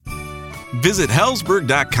Visit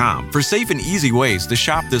Hellsberg.com for safe and easy ways to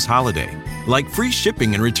shop this holiday, like free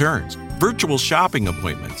shipping and returns, virtual shopping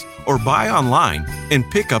appointments, or buy online and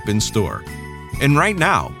pick up in store. And right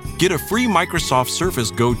now, get a free Microsoft Surface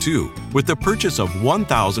Go 2 with the purchase of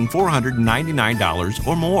 $1,499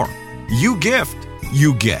 or more. You gift,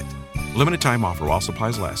 you get. Limited time offer while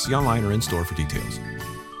supplies last. See online or in store for details.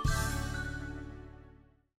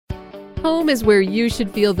 Home is where you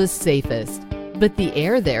should feel the safest, but the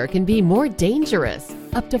air there can be more dangerous,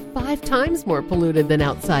 up to 5 times more polluted than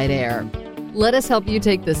outside air. Let us help you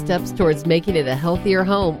take the steps towards making it a healthier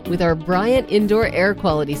home with our Bryant Indoor Air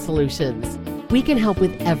Quality Solutions. We can help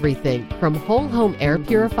with everything from whole home air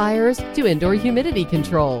purifiers to indoor humidity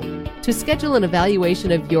control. To schedule an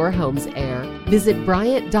evaluation of your home's air, visit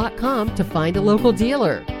Bryant.com to find a local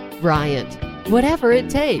dealer. Bryant, whatever it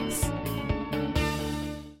takes.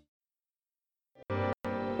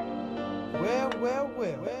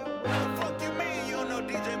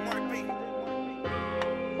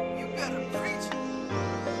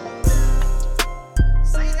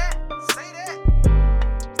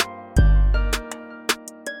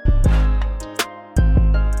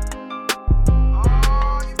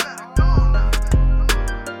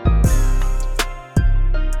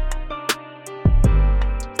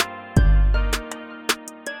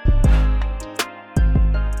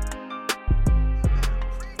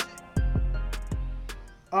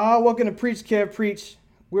 Welcome to Preach, Kev, Preach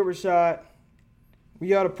with Rashad.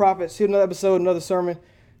 We are the prophets. Here's another episode, another sermon.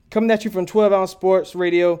 Coming at you from 12 Ounce Sports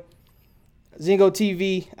Radio, Zingo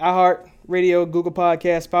TV, iHeart Radio, Google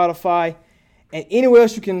Podcasts, Spotify, and anywhere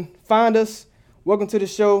else you can find us. Welcome to the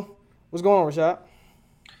show. What's going on, Rashad?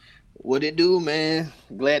 What it do, man?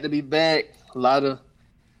 Glad to be back. A lot of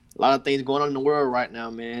things going on in the world right now,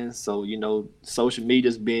 man. So, social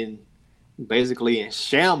media's been basically in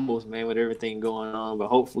shambles, man, with everything going on. But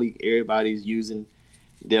hopefully everybody's using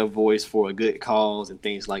their voice for a good cause and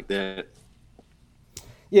things like that.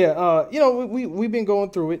 Yeah, we've been going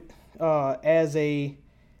through it as a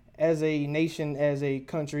nation, as a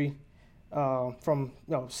country, from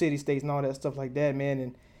city states and all that stuff like that, man.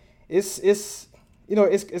 And it's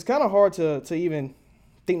kind of hard to even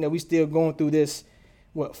think that we still going through this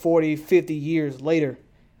 40, 50 years later.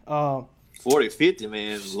 40, 50,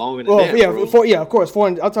 man, longer than that, bro. Of course.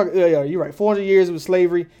 400, I'll talk. Yeah, you're right. 400 years of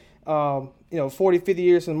slavery. 40, 50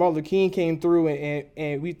 years since Martin Luther King came through,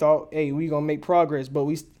 and we thought, hey, we gonna make progress. But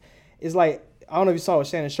it's like, I don't know if you saw what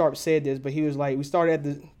Shannon Sharp said this, but he was like, we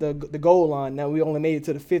started at the goal line. Now we only made it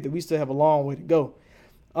to the 50. We still have a long way to go.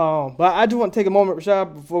 But I do want to take a moment,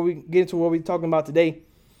 Rashad, before we get into what we're talking about today.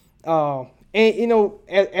 As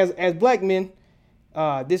black men,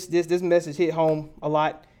 this message hit home a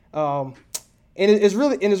lot. And it's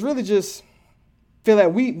really just feel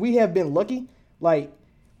that we have been lucky. Like,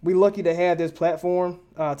 we're lucky to have this platform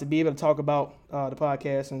to be able to talk about the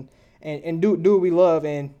podcast and do what we love.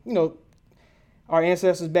 And our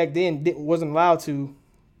ancestors back then wasn't allowed to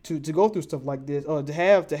go through stuff like this, or to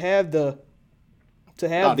have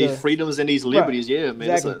these freedoms and these liberties. Right. Yeah, man,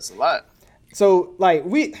 exactly. It's a lot. So like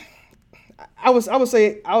I would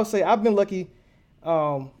say I've been lucky.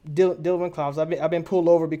 Dealing with clouds. I've been pulled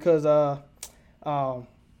over because I've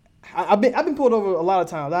been pulled over a lot of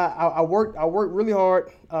times. I worked really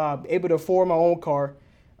hard, able to afford my own car,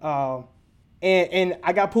 and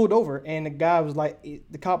I got pulled over, and the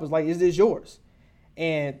cop was like, "Is this yours?"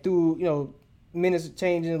 And through minutes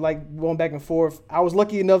changing, like going back and forth, I was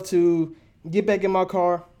lucky enough to get back in my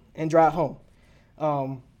car and drive home.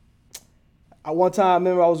 One time,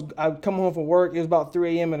 I remember I come home from work. It was about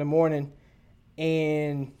 3 a.m. in the morning.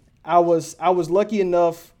 And I was lucky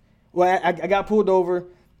enough. Well, I got pulled over.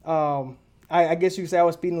 I guess you could say I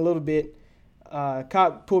was speeding a little bit.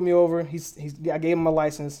 Cop pulled me over. I gave him my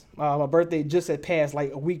license. My birthday just had passed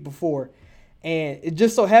like a week before, and it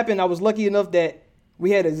just so happened I was lucky enough that we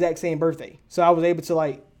had the exact same birthday, so I was able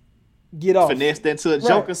to get off. Finessed into a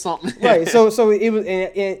joke or something. Right. So it was,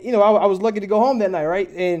 and I was lucky to go home that night, right?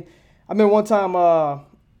 And I remember one time,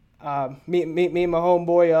 me and my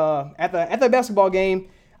homeboy, at the basketball game,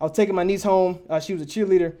 I was taking my niece home. She was a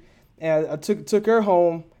cheerleader, and I took her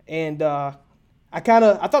home, and I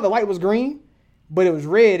thought the light was green, but it was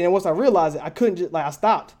red. And once I realized it, I couldn't I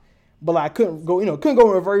stopped, but I couldn't go in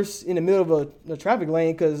reverse in the middle of a traffic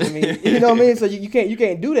lane, because you know what I mean. So you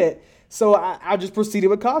can't do that. So I just proceeded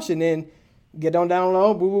with caution and get on down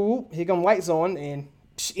low. Boo boo boo. Here come lights on, and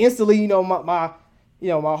instantly, my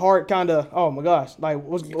heart kind of, oh my gosh, like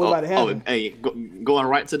what's about to happen? Hey, going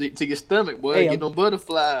right to your stomach, boy. Hey, get no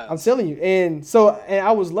butterflies. I'm telling you. And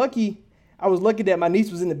I was lucky. that my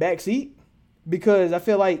niece was in the back seat, because I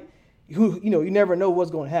feel like you never know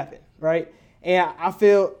what's going to happen. right? And I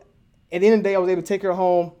feel at the end of the day, I was able to take her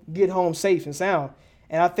home, get home safe and sound.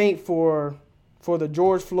 And I think for the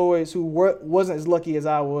George Floyds who wasn't as lucky as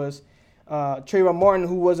I was, Trayvon Martin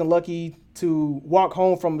who wasn't lucky to walk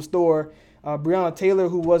home from the store, Breonna Taylor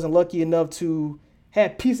who wasn't lucky enough to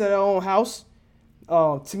have peace at her own house,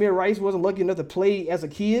 Tamir Rice wasn't lucky enough to play as a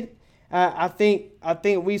kid. I think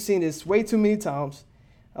we've seen this way too many times,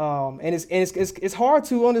 and it's hard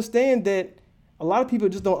to understand that a lot of people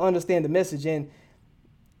just don't understand the message, and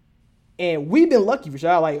we've been lucky,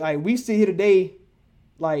 Rashad. Like we sit here today,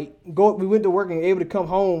 we went to work and able to come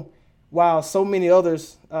home, while so many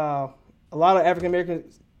others, a lot of African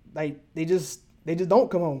Americans, they just don't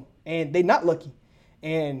come home, and they not lucky,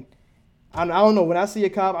 and I don't know. When I see a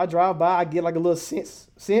cop, I drive by, I get like a little sense,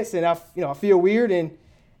 and I feel weird, and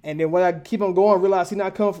then when I keep on going, realize he's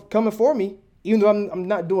not coming for me, even though I'm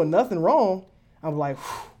not doing nothing wrong. I'm like,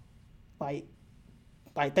 whew,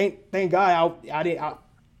 thank God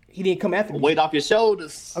he didn't come after me. Weight off your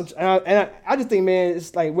shoulders. I just think, man,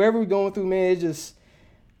 it's like wherever we're going through, man, it's just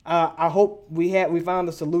I hope we found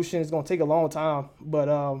a solution. It's gonna take a long time,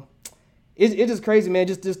 but it's just crazy, man.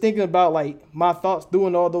 Just thinking about like my thoughts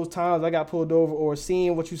doing all those times I got pulled over, or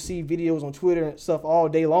seeing what you see videos on Twitter and stuff all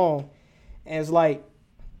day long, and it's like,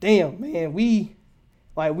 damn, man, we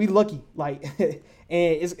lucky, like, and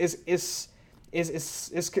it's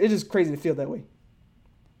just crazy to feel that way.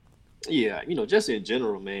 Yeah, just in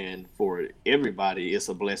general, man, for everybody, it's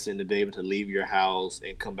a blessing to be able to leave your house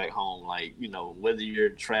and come back home. Like, whether you're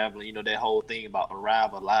traveling, that whole thing about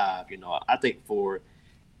arrive alive, I think for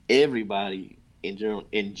everybody in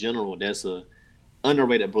general, that's a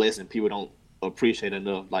underrated blessing people don't appreciate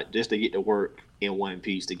enough. Like, just to get to work in one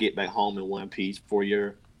piece, to get back home in one piece, for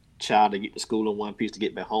your child to get to school in one piece, to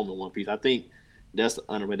get back home in one piece. I think that's an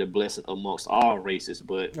underrated blessing amongst all races.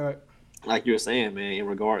 But all right, like you're saying, man, in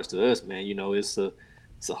regards to us, man, it's a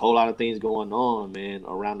whole lot of things going on, man,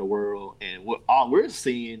 around the world, and all we're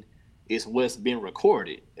seeing is what's been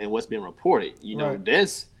recorded and what's been reported. Right.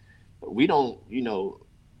 That's, we don't,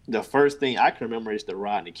 the first thing I can remember is the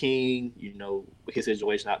Rodney King, his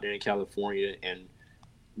situation out there in California, and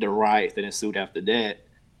the riots that ensued after that.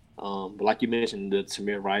 But like you mentioned, the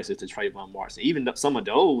Tamir Rice's, the Trayvon Martin, even some of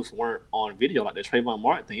those weren't on video. Like the Trayvon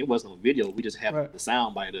Martin thing, it wasn't on video. We just have the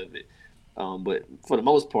sound bite of it. But for the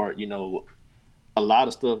most part, a lot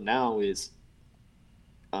of stuff now is,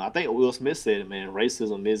 I think Will Smith said it, man,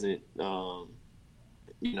 racism isn't,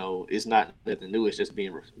 it's not nothing new. It's just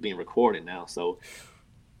being recorded now. So,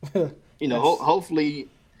 hopefully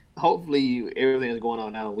everything that's going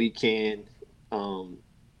on now, we can,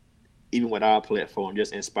 even with our platform,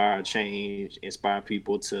 just inspire change, inspire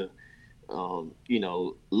people to,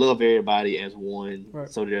 love everybody as one. Right.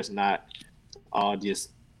 So there's not all this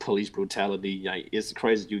police brutality. Like, it's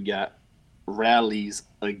crazy. You got rallies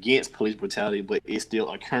against police brutality, but it's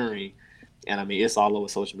still occurring. And I mean, it's all over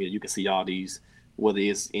social media. You can see all these, whether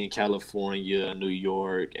it's in California, New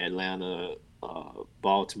York, Atlanta,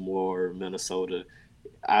 Baltimore, Minnesota.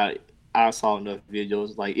 I saw enough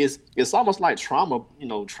videos. Like, it's almost like trauma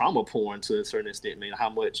porn to a certain extent, man. How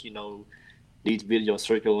much, these videos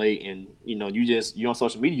circulate, and you're on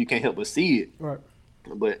social media, you can't help but see it. Right.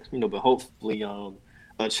 But hopefully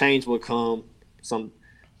a change will come.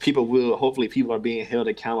 Hopefully people are being held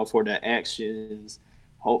accountable for their actions.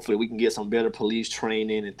 Hopefully we can get some better police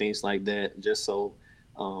training and things like that, just so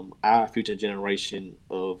our future generation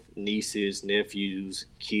of nieces, nephews,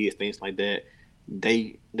 kids, things like that,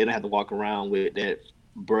 they don't have to walk around with that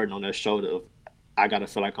burden on their shoulder of, I gotta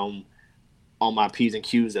feel like I'm on my P's and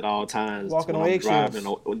Q's at all times. Walking on eggshells. When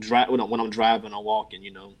I'm driving or walking,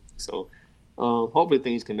 So hopefully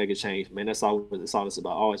things can make a change, man. That's all it's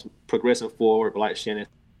about. Always progressing forward. But like Shannon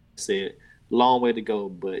said, long way to go.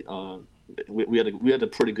 But we're at a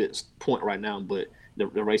pretty good point right now. But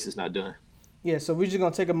the race is not done. Yeah. So we're just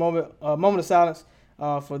gonna take a moment of silence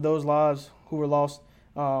for those lives who were lost,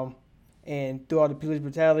 and through all the police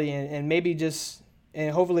brutality, and maybe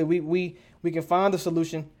and hopefully we can find a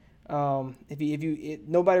solution.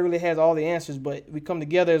 Nobody really has all the answers, but we come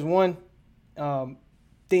together as one.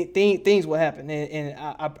 Things will happen, and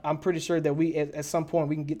I'm pretty sure that we at some point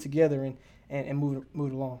we can get together and move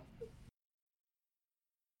along.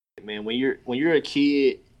 Man, when you're a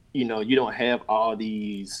kid, you don't have all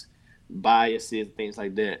these biases and things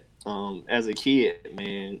like that. As a kid,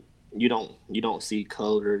 man, you don't see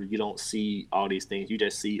color, you don't see all these things. You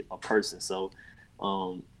just see a person. So,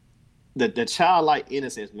 the childlike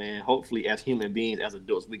innocence, man. Hopefully, as human beings, as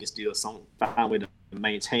adults, we can still find a way to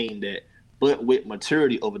maintain that. But with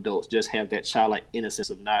maturity of adults, just have that childlike innocence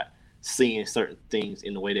of not seeing certain things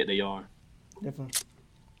in the way that they are. Definitely.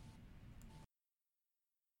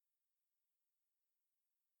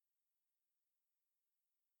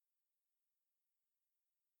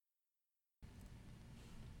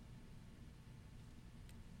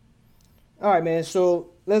 All right, man. So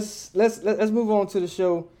let's move on to the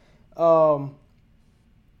show. All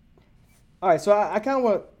right, so I kind of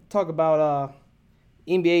want to talk about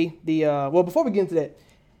NBA. Well, before we get into that,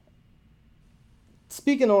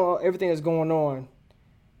 speaking on everything that's going on,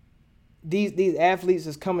 these athletes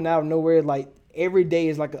is coming out of nowhere. Like every day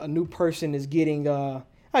is like a new person is getting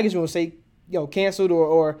I guess you want to say canceled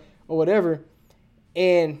or whatever.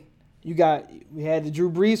 And we had the Drew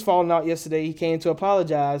Brees falling out yesterday. He came to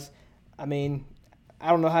apologize. I mean, I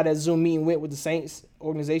don't know how that Zoom meeting went with the Saints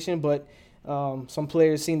organization, but some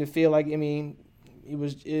players seem to feel like, I mean, it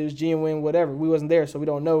was genuine, whatever. We wasn't there, so we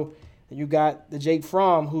don't know. You got the Jake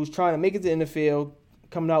Fromm, who's trying to make it to the NFL,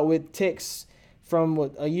 coming out with texts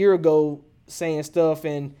from a year ago saying stuff,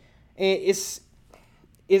 and it's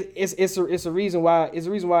a reason why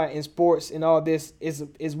in sports and all this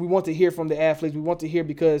is we want to hear from the athletes. We want to hear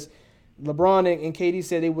because LeBron and KD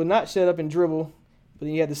said they would not shut up and dribble, but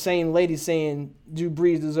then you had the same lady saying Drew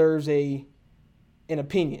Brees deserves an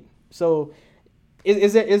opinion. So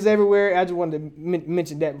it's everywhere. I just wanted to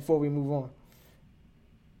mention that before we move on.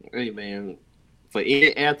 Hey man, for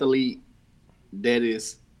any athlete that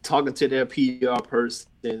is talking to their PR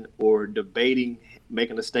person or debating,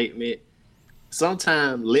 making a statement,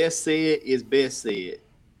 sometimes less said is best said.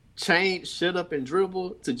 Change shut up and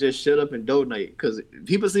dribble to just shut up and donate. Because if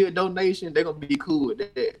people see a donation, they're going to be cool with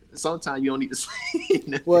that. Sometimes you don't need to say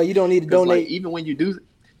nothing. Well, you don't need to donate. Like, even when you do.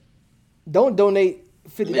 Don't donate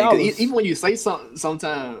 $50. Even when you say something,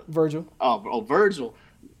 sometimes. Virgil. Oh, Virgil.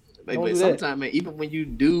 But sometimes, man, even when you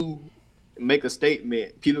do make a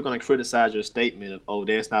statement, people are going to criticize your statement of,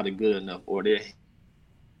 that's not a good enough, or they're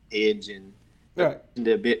edging. Right.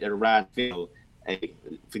 Their bit that ride field. Hey,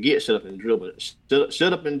 forget shut up and dribble. Shut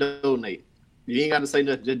up and donate. You ain't got to say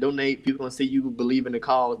nothing. Just donate. People gonna see you believe in the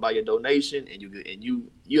cause by your donation, and you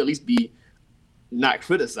at least be not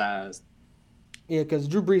criticized. Yeah, because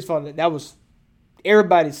Drew Brees fought. That was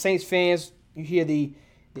everybody. Saints fans. You hear the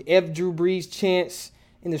F Drew Brees chants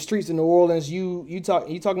in the streets of New Orleans. You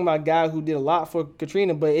talking about a guy who did a lot for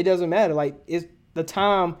Katrina, but it doesn't matter. Like it's the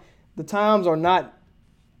time. The times are not.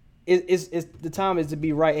 It's the time is to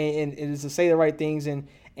be right and it is to say the right things and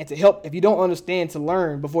to help. If you don't understand, to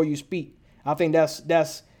learn before you speak. I think that's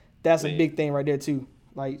a big thing right there too.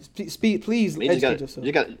 Like speak, please educate yourself.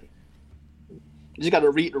 You just got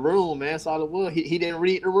to read the room, man. That's all it was. He didn't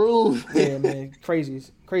read the room. Yeah, man, crazy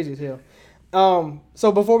as hell.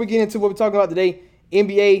 So before we get into what we're talking about today,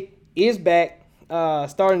 NBA is back,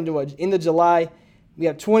 starting to end of July. We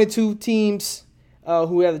have 22 teams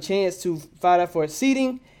who have the chance to fight out for a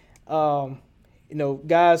seeding.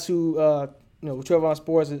 Guys who, 12 Ounce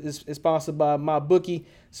Sports is sponsored by MyBookie.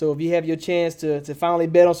 So if you have your chance to finally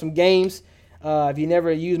bet on some games, if you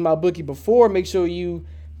never used MyBookie before, make sure you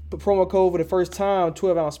put promo code for the first time,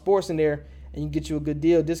 12 Ounce Sports in there, and you get you a good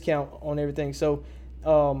deal, discount on everything. So,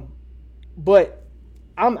 but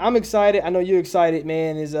I'm excited. I know you're excited,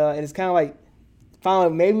 man. And it's kind of like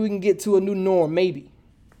finally maybe we can get to a new norm, maybe.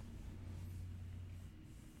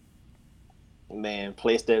 Man,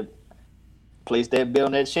 place that bet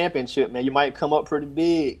on that championship, man. You might come up pretty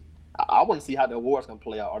big. I want to see how the awards gonna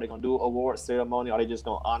play out. Are they gonna do an award ceremony? Are they just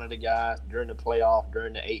gonna honor the guys during the playoff,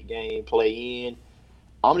 during the 8-game play-in?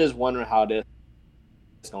 I'm just wondering how that's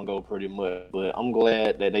gonna go pretty much. But I'm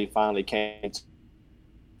glad that they finally came to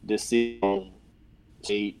this season.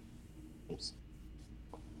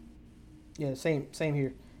 Yeah, same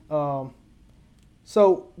here.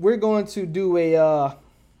 So we're going to do a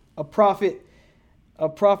profit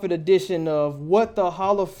edition of what the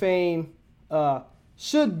Hall of Fame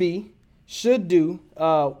should do,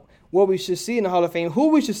 what we should see in the Hall of Fame, who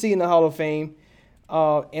we should see in the Hall of Fame,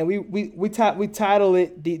 and we title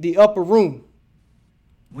it the Upper Room.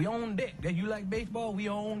 We on deck. You like baseball? We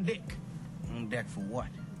on deck. On deck for what?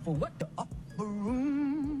 For what? The Upper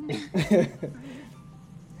Room.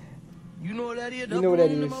 You know what that is? You know what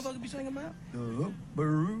that is. The motherfuckers be singing about? The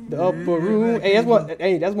Upper Room. The Upper Room.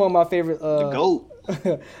 Hey, that's one of my favorite. The GOAT.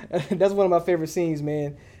 That's one of my favorite scenes,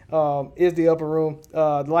 man. Is the Upper Room.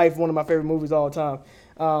 Life, one of my favorite movies all the time.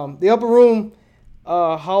 The Upper Room,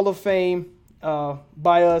 Hall of Fame,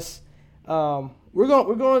 by us. We're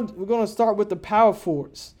gonna start with the power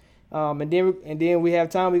forwards, and then we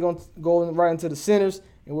have time. We're gonna go right into the centers,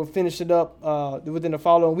 and we'll finish it up within the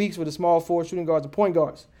following weeks with the small forward, shooting guards, and point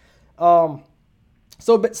guards.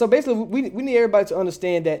 So basically, we need everybody to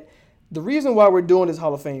understand that the reason why we're doing this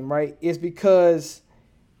Hall of Fame, right, is because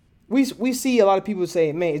we see a lot of people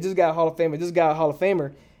saying, man, is this guy a Hall of Famer? Is this guy a Hall of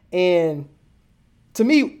Famer? And to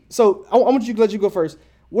me, so I want you to let you go first.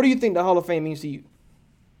 What do you think the Hall of Fame means to you?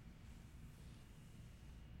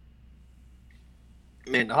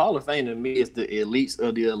 Man, the Hall of Fame to me is the elites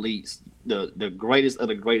of the elites, the greatest of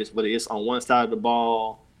the greatest. Whether it's on one side of the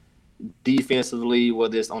ball, defensively,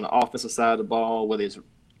 whether it's on the offensive side of the ball, whether it's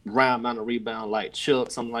round amount of rebound like Chuck,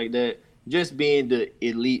 something like that. Just being the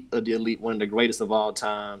elite of the elite, one of the greatest of all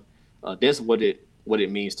time. That's what it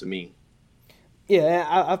means to me. Yeah,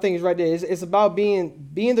 I think it's right there. It's about being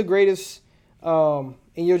the greatest in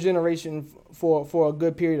your generation for a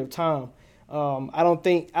good period of time.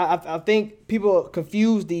 I think people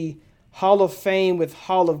confuse the Hall of Fame with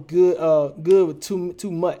Hall of good with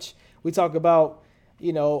too much. We talk about,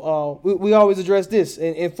 we always address this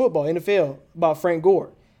in football, NFL, about Frank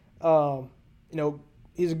Gore.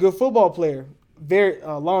 He's a good football player. Very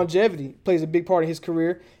longevity plays a big part in his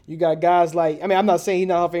career. You got guys like, I'm not saying he's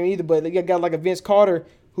not Hall of Fame either, but you got guys like a Vince Carter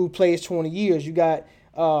who plays 20 years. You got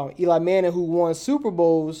Eli Manning who won Super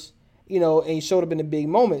Bowls, and he showed up in the big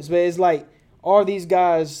moments. But it's like, are these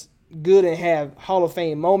guys good and have Hall of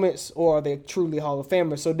Fame moments, or are they truly Hall of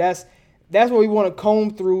Famers? So that's what we want to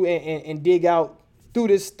comb through and dig out through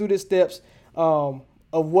the steps of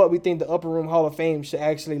what we think the Upper Room Hall of Fame should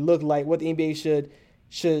actually look like, what the NBA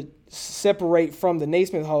should separate from the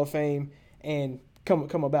Naismith Hall of Fame and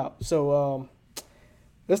come about. So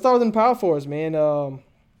let's start with the power forwards, man.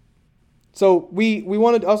 So we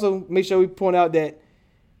wanted to also make sure we point out that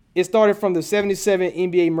it started from the 77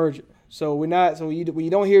 NBA merger. So you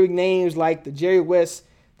don't hear names like the Jerry West,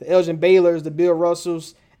 the Elgin Baylors, the Bill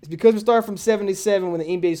Russells. It's because we started from 77 when the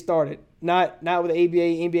NBA started, not with the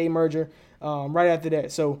ABA-NBA merger right after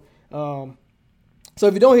that. So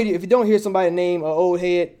if you don't hear somebody name an old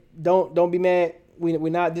head, don't be mad.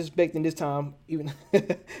 We're not disrespecting this time, even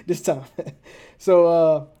this time.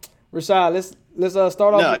 So Rashad, let's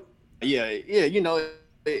start off. Yeah,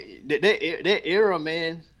 that era,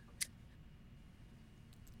 man.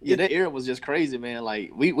 Yeah, that era was just crazy, man.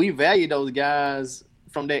 Like we value those guys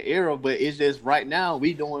from that era, but it's just right now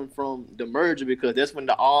we doing from the merger because that's when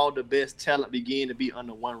all the best talent began to be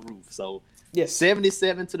under one roof. So yes,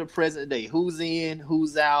 77 to the present day. Who's in?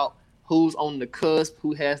 Who's out? Who's on the cusp?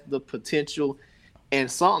 Who has the potential? And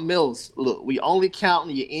something else. Look, we only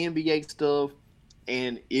counting your NBA stuff,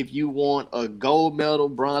 and if you want a gold medal,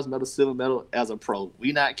 bronze medal, silver medal as a pro,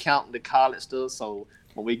 we not counting the college stuff. So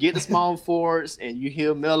when we get the small forwards and you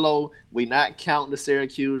hear Melo, we not counting the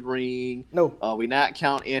Syracuse ring. No. We not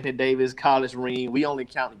counting Anthony Davis college ring. We only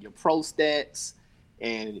counting your pro stats.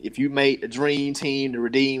 And if you made the dream team, the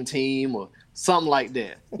redeem team, or something like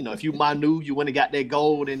that. If you Manu, you went and got that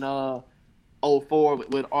gold in 04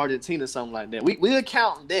 with Argentina, something like that. We're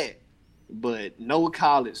counting that. But no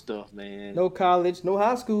college stuff, man. No college, no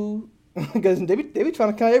high school. Because they be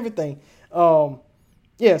trying to count everything.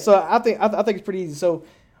 Yeah, so I think it's pretty easy. So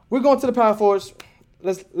we're going to the power forwards.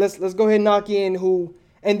 Let's go ahead and knock in who,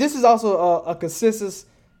 and this is also a consensus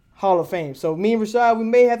Hall of Fame. So me and Rashad, we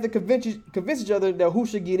may have to convince each other that who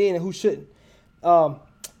should get in and who shouldn't. So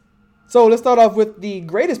let's start off with the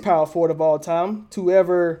greatest power forward of all time to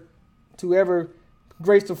ever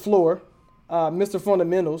grace the floor, Mr.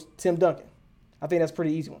 Fundamentals, Tim Duncan. I think that's a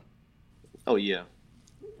pretty easy one. Oh yeah,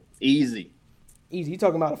 easy. You're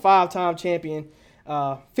talking about a 5-time champion.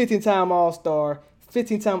 15-time All-Star,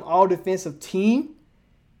 15-time All-Defensive Team,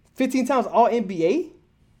 15 times All-NBA.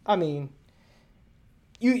 I mean,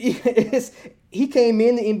 he came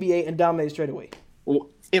in the NBA and dominated straight away. Well,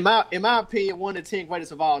 in my opinion, one of the 10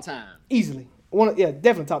 greatest of all time. Easily.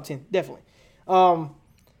 Definitely top 10. Definitely.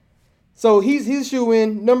 So he's a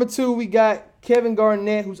shoe-in. Number 2, we got Kevin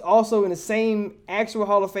Garnett, who's also in the same actual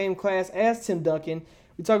Hall of Fame class as Tim Duncan.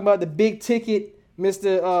 We're talking about the big ticket,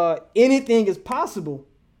 Mr. Anything is possible,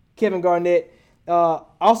 Kevin Garnett.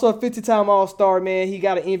 Also a 50-time All-Star, man. He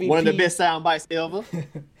got an MVP. One of the best sound bites ever.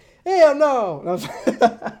 Hell no.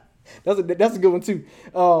 That's a good one too.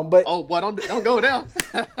 But don't go down.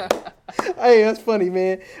 Hey, that's funny,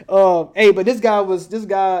 man. But this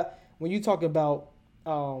guy. When you talk about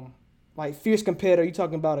like fierce competitor, you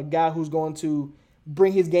talking about a guy who's going to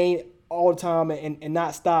bring his game all the time and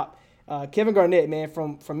not stop. Kevin Garnett, man,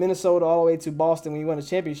 from Minnesota all the way to Boston when he won a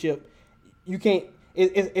championship, you can't.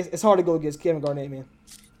 It's hard to go against Kevin Garnett, man.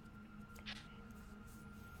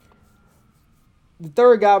 The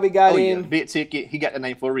third guy we got in, big ticket. He got the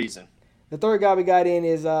name for a reason. The third guy we got in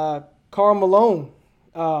is Karl Malone,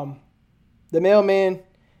 the mailman.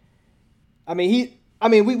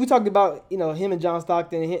 We talked about him and John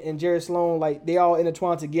Stockton and Jerry Sloan, like they all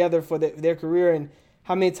intertwined together for their career and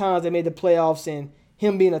how many times they made the playoffs and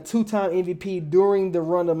him being a 2-time MVP during the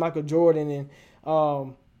run of Michael Jordan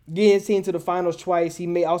and getting his team to the finals twice.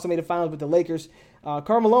 He also made the finals with the Lakers.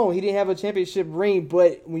 Karl Malone, he didn't have a championship ring,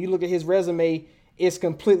 but when you look at his resume it's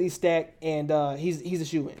completely stacked, and he's a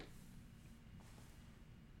shoo-in.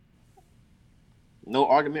 No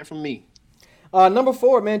argument from me. Number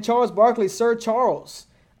 4, man, Charles Barkley, Sir Charles,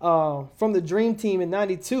 from the Dream Team in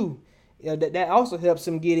 '92. That also helps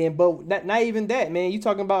him get in, but not even that, man. You're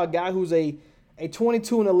talking about a guy who's a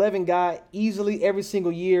 22-11 guy easily every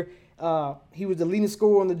single year. He was the leading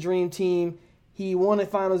scorer on the Dream Team. He won the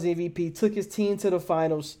Finals MVP, took his team to the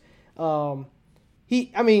Finals. Sir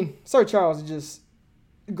Charles is just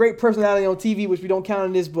a great personality on TV, which we don't count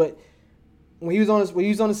in this, but when he was on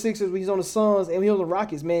the Sixers, when he was on the Suns, and when he was on the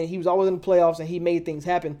Rockets, man, he was always in the playoffs and he made things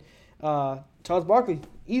happen. Charles Barkley,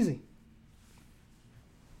 easy.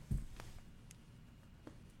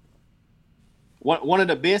 One of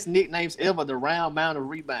the best nicknames ever, the round mound of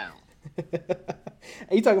rebound.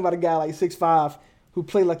 And you talking about a guy like 6'5" who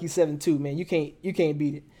played like he's 7'2", man. You can't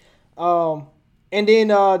beat it. And then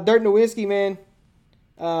Dirk Nowitzki, man.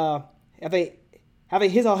 I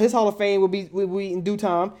think his Hall of Fame will be in due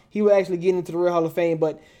time. He will actually get into the real Hall of Fame,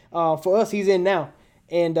 but for us, he's in now.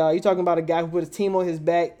 And you're talking about a guy who put his team on his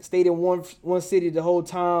back, stayed in one city the whole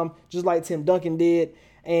time, just like Tim Duncan did,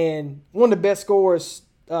 and one of the best scorers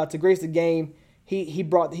to grace the game. He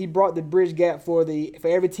brought the bridge gap for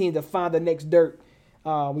every team to find the next Dirk.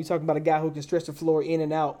 We talking about a guy who can stretch the floor in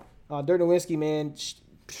and out. Dirk Nowitzki, man,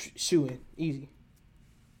 shooing easy.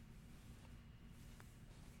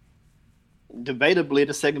 Debatably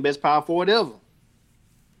the second best power forward ever.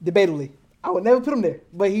 Debatably. I would never put him there,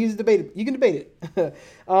 but he's debatable. You can debate it.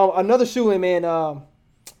 Another shoo-in, man,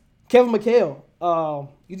 Kevin McHale.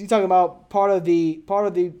 You're talking about part of the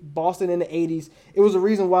Boston in the 80s. It was a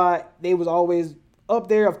reason why they was always up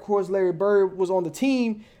there. Of course, Larry Bird was on the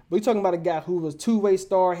team, but you're talking about a guy who was two-way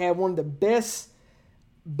star, had one of the best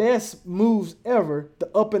moves ever, the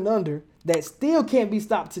up and under, that still can't be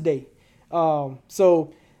stopped today.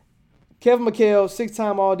 So Kevin McHale,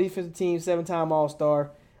 6-time All-Defensive Team, 7-time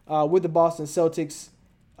All-Star with the Boston Celtics.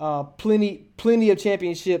 Plenty of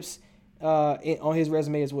championships on his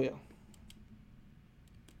resume as well.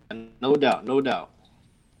 No doubt.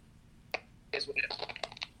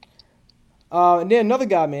 And then another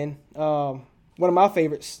guy, man, one of my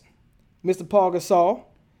favorites, Mr. Paul Gasol,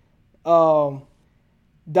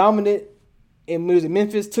 dominant in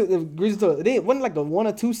Memphis, took the Grizzlies to it wasn't like a 1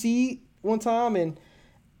 or 2 seed one time, and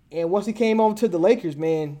once he came over to the Lakers,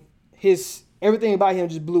 man, everything about him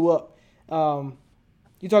just blew up.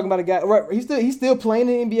 You're talking about a guy, right? He's still playing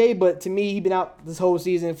in the NBA, but to me, he's been out this whole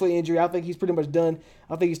season for injury. I think he's pretty much done.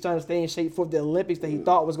 I think he's trying to stay in shape for the Olympics that he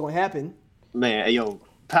thought was going to happen. Man, yo,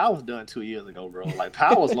 Powell was done 2 years ago, bro. Like,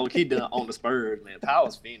 Powell was low-key done on the Spurs, man. Powell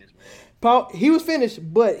was finished, man. He was finished,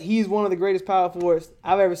 but he's one of the greatest power forwards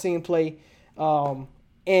I've ever seen play. And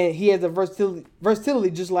he has the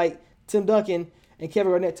versatility just like Tim Duncan and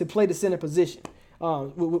Kevin Garnett to play the center position,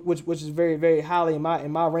 which is very, very highly in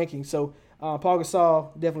my ranking. So Paul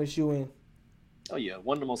Gasol definitely shoe in. Oh yeah,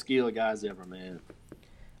 one of the most skilled guys ever, man.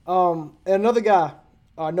 And another guy,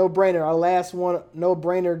 no-brainer, our last one,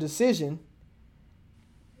 no-brainer decision,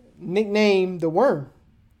 nicknamed the Worm,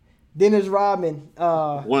 Dennis Rodman.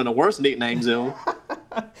 One of the worst nicknames ever.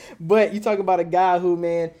 But you talk about a guy who,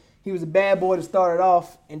 man, he was a bad boy to start it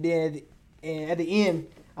off, and then at the end,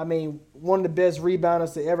 I mean, one of the best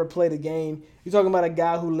rebounders to ever play the game. You're talking about a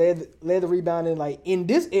guy who led the rebounding, like, in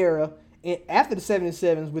this era, and after the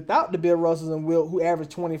 77s, without the Bill Russells and Wilt, who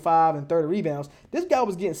averaged 25 and 30 rebounds, this guy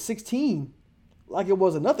was getting 16 like it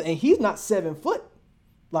was nothing, and he's not 7 foot.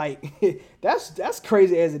 Like, that's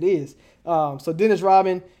crazy as it is. So Dennis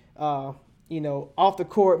Rodman, off the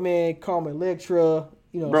court, man, Carmen Electra,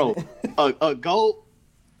 bro, a GOAT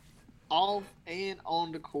off and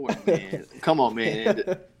on the court, man. Come on, man.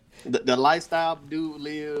 The lifestyle dude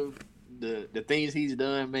lived, the things he's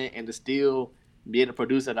done, man, and to still be able to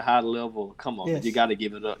produce at a high level. Come on, yes. You got to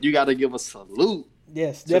give it up. You got to give a salute.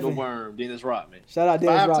 Yes, to definitely. The Worm, Dennis Rodman. Shout out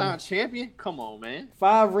Dennis Rodman. 5-time champion. Come on, man.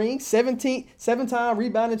 5 rings, 7-time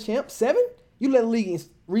rebounding champ. 7? You led the league in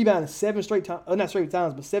rebounding 7 straight times. Not straight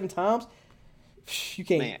times, but 7 times. You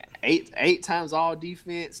can't. Man, 8 times all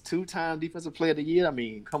defense, 2-time defensive player of the year. I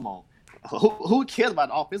mean, come on. Who cares about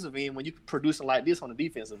the offensive end when you producing like this on the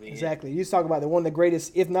defensive end? Exactly. You just talk about one of the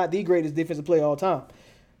greatest, if not the greatest, defensive player of all time.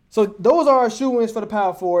 So those are our shoe-ins for the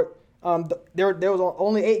power forward. There was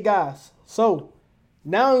only 8 guys. So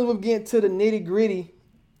now we'll get to the nitty-gritty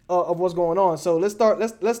of what's going on. So let's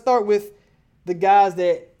start with the guys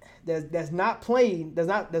that's not playing,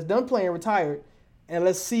 that's done playing, retired, and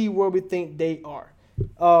let's see where we think they are.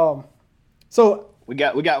 So we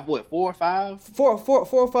got what, 4 or 5? 4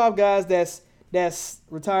 or 5 guys that's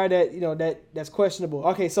retired, that's questionable.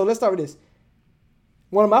 Okay, so let's start with this.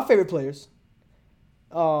 One of my favorite players,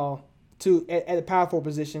 at the power forward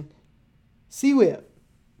position, C-Webb.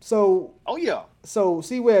 So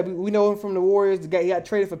C-Webb, we know him from the Warriors. The guy, he got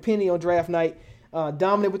traded for Penny on draft night.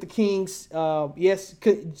 Dominant with the Kings. Just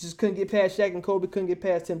couldn't get past Shaq and Kobe. Couldn't get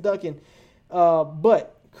past Tim Duncan.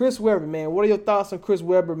 But Chris Webber, man, what are your thoughts on Chris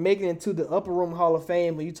Webber making it into the Upper Room Hall of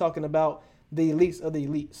Fame when you're talking about the elites of the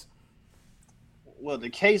elites? Well, the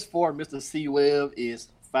case for Mr. C. Webb is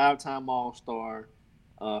 5-time All-Star,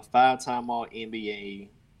 5-time All-NBA,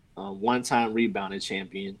 1-time rebounding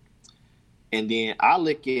champion. And then I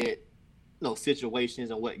look at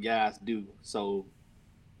situations and what guys do. So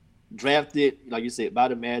drafted, like you said, by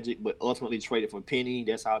the Magic, but ultimately traded for Penny.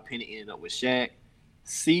 That's how Penny ended up with Shaq.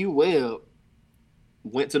 C. Webb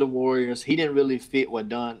went to the Warriors. He didn't really fit what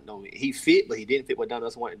Dunn. No, he fit, but he didn't fit what Dunn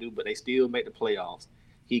doesn't want to do. But they still make the playoffs.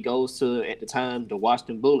 He goes to, at the time, the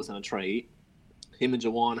Washington Bullets in a trade. Him and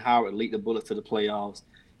Juwan Howard lead the Bullets to the playoffs.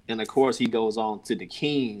 And, of course, he goes on to the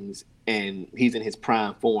Kings, and he's in his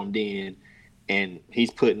prime form then. And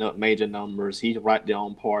he's putting up major numbers. He's right there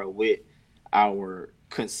on par with our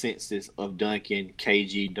consensus of Duncan,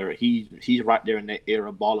 KG, Dirk. He's right there in that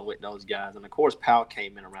era balling with those guys. And, of course, Powell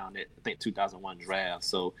came in around that, I think, 2001 draft.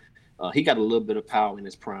 So he got a little bit of power in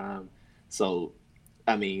his prime. So,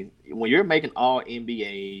 I mean, when you're making all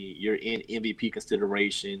NBA, you're in MVP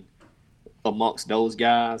consideration amongst those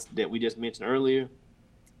guys that we just mentioned earlier.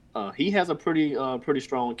 He has a pretty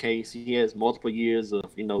strong case. He has multiple years of,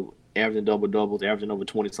 averaging double-doubles, averaging over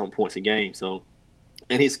 20-something points a game. So,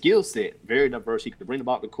 and his skill set, very diverse. He could bring the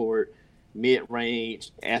ball to the court,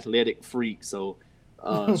 mid-range, athletic freak. So,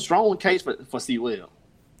 strong case for C-Webb.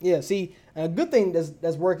 Yeah, see, a good thing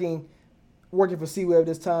that's working for C-Webb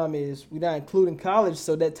this time is we're not including college,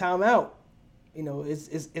 so that timeout,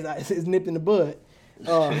 is nipped in the bud.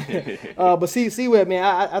 But C-Webb, man,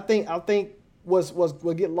 I think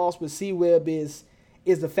what get lost with C-Webb is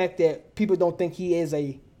the fact that people don't think he is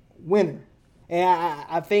a winner, and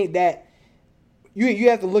I think that you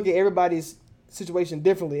have to look at everybody's situation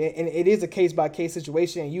differently, and it is a case by case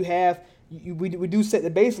situation. And we do set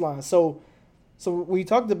the baseline. So we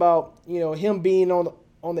talked about him being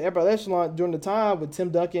on the upper echelon during the time with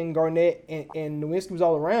Tim Duncan, Garnett, and Nowinski was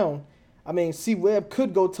all around. I mean, C-Webb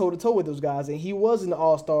could go toe-to-toe with those guys, and he was in the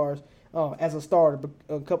All-Stars as a starter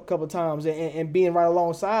a couple of times, and being right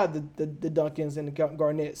alongside the Duncans and the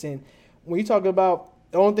Garnetts. And when you talk about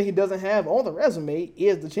the only thing he doesn't have on the resume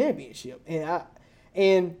is the championship.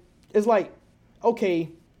 And it's like, okay,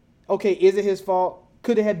 is it his fault?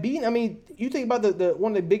 Could it have been? I mean, you think about the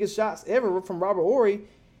one of the biggest shots ever from Robert Horry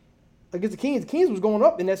against the Kings. The Kings was going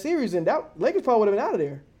up in that series, and that Lakers probably would have been out of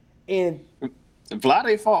there. And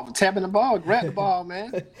Vlade fought for tapping the ball, grab the ball,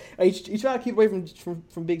 man. he tried to keep away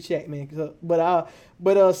from Big Shaq, man.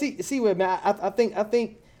 But C-Webb, man, I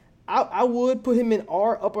think I would put him in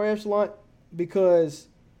our upper echelon because,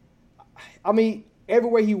 I mean,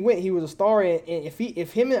 everywhere he went, he was a star. And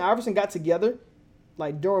if him and Iverson got together,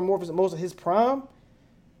 like during most of his prime,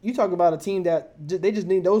 you talk about a team that they just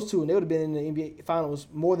need those two, and they would have been in the NBA Finals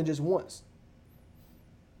more than just once.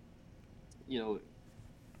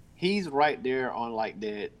 He's right there on like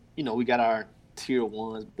that. We got our tier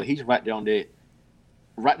ones, but he's right there on that,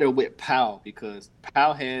 right there with Powell, because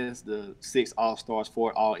Powell has the 6 All-Stars,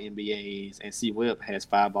 4 All-NBAs, and C-Webb has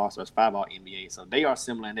 5 All-Stars, 5 All-NBAs. So they are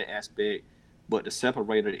similar in that aspect, but the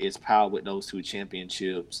separator is Powell with those 2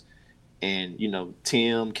 championships. And,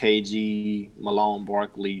 Tim, KG, Malone,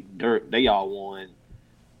 Barkley, Dirk, they all won,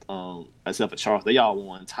 except for Charles, they all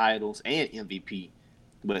won titles and MVP.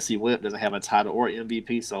 But C-Webb doesn't have a title or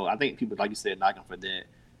MVP, so I think people, like you said, knock him for that.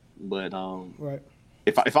 But right.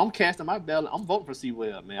 If I'm casting my ballot, I'm voting for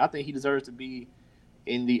C-Webb, man. I think he deserves to be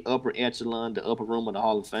in the upper echelon, the upper room of the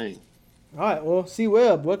Hall of Fame. All right, well,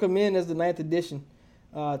 C-Webb, welcome in as the 9th edition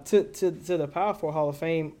to the Power Forward Hall of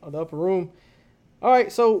Fame of the upper room. All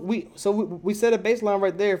right, so we set a baseline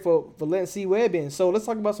right there for letting C-Webb in. So let's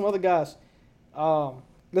talk about some other guys.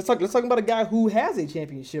 Let's talk about a guy who has a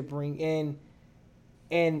championship ring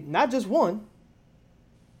and not just one,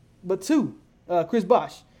 but 2. Chris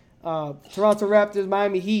Bosh, Toronto Raptors,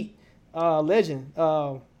 Miami Heat legend,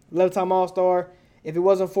 11-time All-Star. If it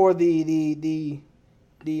wasn't for the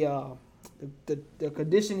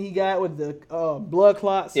condition he got with the blood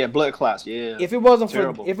clots. Yeah, blood clots. Yeah. If it wasn't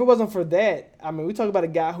for that, I mean, we talk about a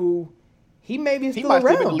guy who he may be still around. He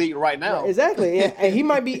might be in the league right now. Right, exactly, and he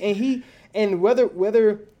might be, and whether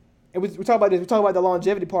and we talk about this. We talk about the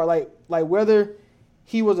longevity part, like whether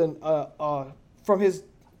he was from his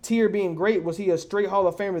tier being great, was he a straight Hall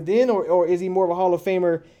of Famer then, or is he more of a Hall of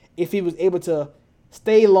Famer if he was able to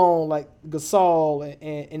stay long like Gasol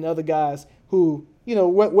and other guys who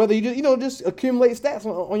whether you just accumulate stats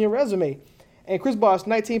on your resume. And Chris Bosh,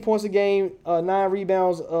 19 points a game, 9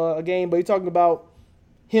 rebounds a game, but you're talking about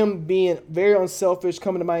him being very unselfish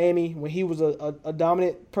coming to Miami when he was a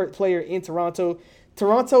dominant player in Toronto.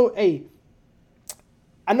 Toronto, hey,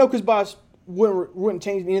 I know Chris Bosh wouldn't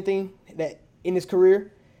change anything that in his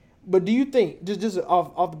career, but do you think, just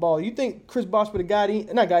off the ball, you think Chris Bosh would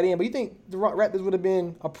have not got in, but you think the Raptors would have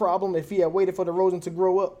been a problem if he had waited for DeRozan to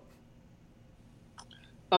grow up?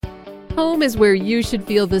 Home is where you should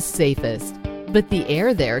feel the safest, but the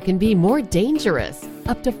air there can be more dangerous,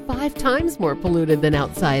 up to 5 times more polluted than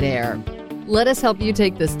outside air. Let us help you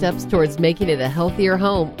take the steps towards making it a healthier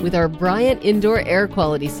home with our Bryant Indoor Air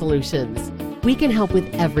Quality Solutions. We can help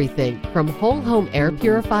with everything from whole home air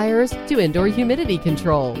purifiers to indoor humidity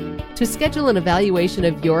control. To schedule an evaluation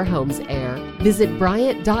of your home's air, visit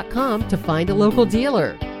Bryant.com to find a local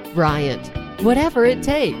dealer. Bryant, whatever it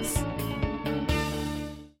takes.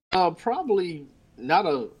 Probably not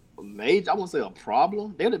a major, I won't say a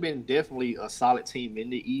problem. They would have been definitely a solid team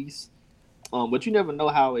in the East. But you never know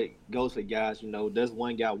how it goes for guys. Does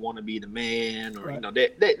one guy want to be the man, or right.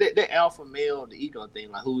 That alpha male, the ego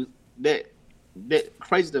thing, like who that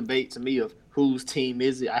crazy debate to me of whose team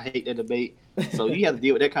is it. I hate that debate. So you have to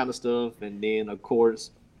deal with that kind of stuff, and then of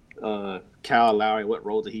course, Kyle Lowry, what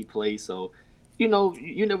role did he play? So you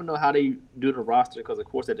never know how they do the roster because, of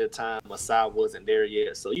course, at that time, Masai wasn't there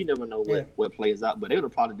yet. So you never know what plays out. But they would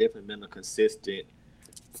have probably definitely been a consistent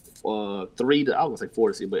 3 to, I wouldn't say 4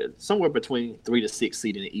 to 6, but somewhere between 3 to 6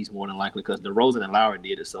 seed in the East more than likely because DeRozan and Lowry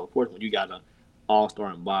did it. So, of course, when you got an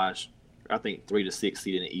all-star in Bosh, I think 3 to 6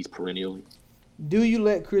 seed in the East perennially. Do you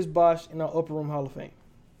let Chris Bosh in our Upper Room Hall of Fame?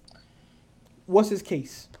 What's his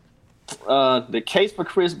case? The case for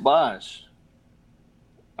Chris Bosh.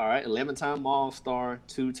 All right, 11-time All-Star,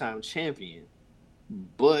 2-time champion.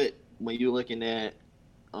 But when you're looking at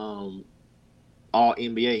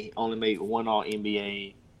All-NBA, only made 1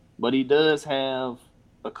 All-NBA. But he does have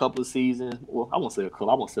a couple of seasons. Well, I won't say a couple.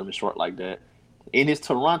 I won't sell him short like that. In his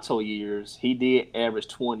Toronto years, he did average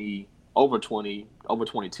over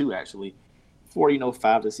 22 actually, for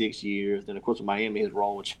 5 to 6 years. Then, of course, with Miami, his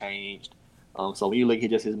role changed. So when you look at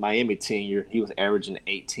just his Miami tenure, he was averaging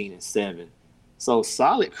 18 and 7. So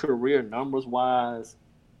solid career numbers wise,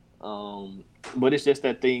 but it's just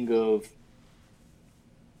that thing of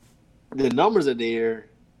the numbers are there,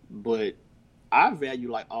 but I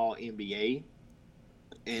value like all NBA,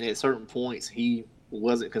 and at certain points he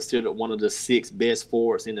wasn't considered one of the 6 best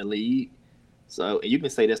forwards in the league. So and you can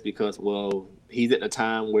say that's because he's at the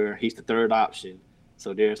time where he's the 3rd option.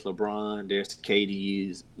 So there's LeBron, there's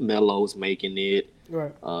KD's, Melo's making it.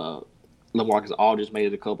 Right. LaMarcus Aldridge made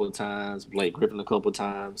it a couple of times, Blake Griffin a couple of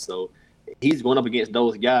times. So he's going up against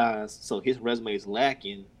those guys. So his resume is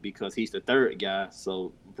lacking because he's the 3rd guy.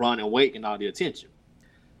 So Bron and Wade and all the attention.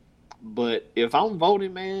 But if I'm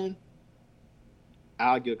voting, man,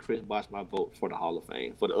 I'll give Chris Bosh my vote for the Hall of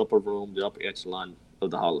Fame, for the upper room, the upper echelon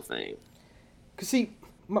of the Hall of Fame. Because, see,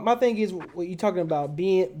 my thing is what you're talking about,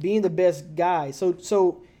 being the best guy.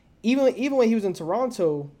 So even when he was in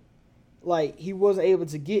Toronto, like, he wasn't able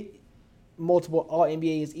to get multiple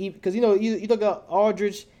All-NBAs, because you talk about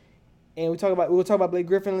Aldridge, and we'll talk about Blake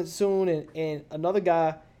Griffin soon, and another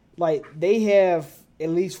guy, like, they have at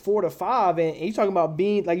least 4 to 5, and you're talking about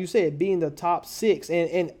being, like you said, being the top 6,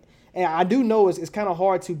 and I do know it's kind of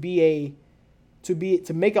hard to make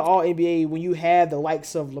an All-NBA when you have the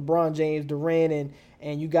likes of LeBron James, Durant,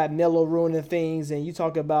 and you got Melo ruining things, and you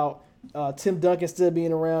talk about Tim Duncan still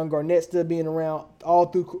being around, Garnett still being around, all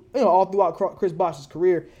throughout Chris Bosh's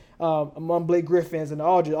career. Among Blake Griffins and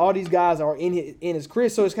Aldridge, all these guys are in his career.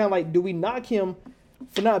 So it's kind of like, do we knock him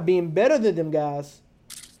for not being better than them guys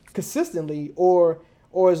consistently, or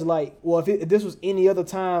is it like, well, if this was any other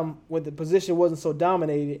time when the position wasn't so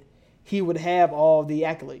dominated, he would have all the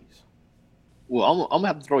accolades? Well, I'm gonna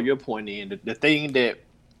have to throw your point in. The thing that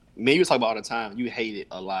me and you talk about all the time, you hate it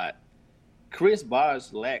a lot. Chris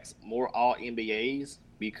Bosh lacks more All-NBAs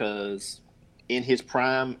because in his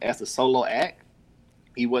prime as a solo act,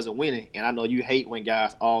 he wasn't winning. And I know you hate when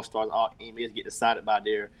guys, all-stars, all-NBAs get decided by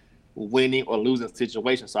their winning or losing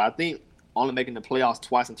situation. So I think only making the playoffs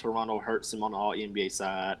twice in Toronto hurts him on the All-NBA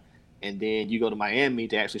side. And then you go to Miami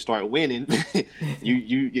to actually start winning.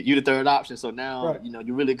 you the 3rd option. So now, right.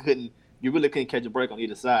 You really couldn't catch a break on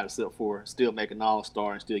either side except for still making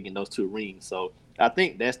all-star and still getting those 2 rings. So I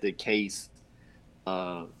think that's the case,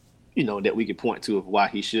 that we could point to of why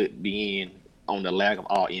he should be in on the lack of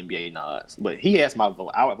all NBA nods. But he has my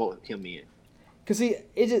vote. I would vote him in. Because, see,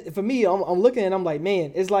 it just, for me, I'm looking and I'm like,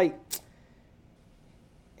 man, it's like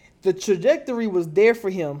the trajectory was there for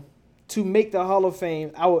him to make the Hall of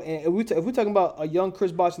Fame, if we're talking about a young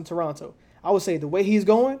Chris Bosh in Toronto, I would say the way he's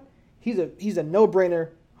going, he's a no-brainer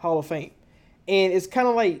Hall of Fame. And it's kind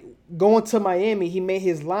of like going to Miami, he made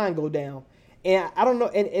his line go down. And I don't know,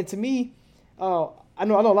 and to me, I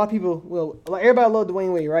know a lot of people, everybody loved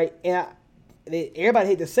Dwayne Wade, right? And everybody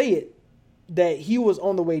hate to say it, that he was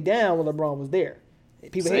on the way down when LeBron was there.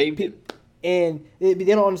 And they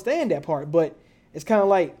don't understand that part, but it's kind of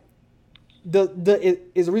like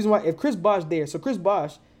is the reason why if Chris Bosh there. So Chris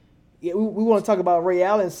Bosh, we want to talk about Ray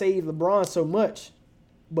Allen saved LeBron so much,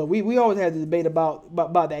 but we always had the debate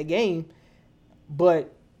about that game.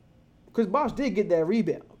 But Chris Bosh did get that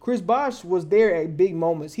rebound. Chris Bosh was there at big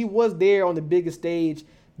moments. He was there on the biggest stage,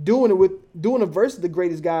 doing it versus the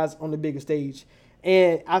greatest guys on the biggest stage.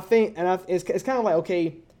 And I think, it's kind of like,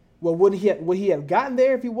 okay, well, would he have gotten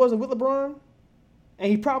there if he wasn't with LeBron?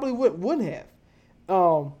 And he probably wouldn't have.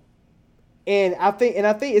 And I think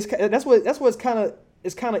that's what's kind of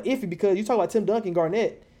iffy, because you talk about Tim Duncan,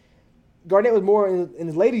 Garnett. Garnett was more in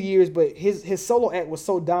his later years, but his solo act was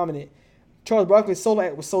so dominant. Charles Barkley's solo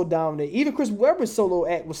act was so dominant. Even Chris Webber's solo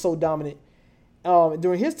act was so dominant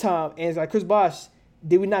during his time. And it's like, Chris Bosh,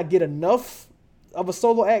 did we not get enough of a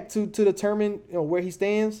solo act to determine where he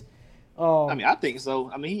stands? I think so.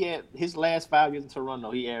 He had his last 5 years in Toronto,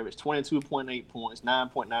 he averaged 22.8 points,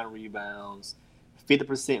 9.9 rebounds,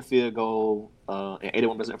 50% field goal, and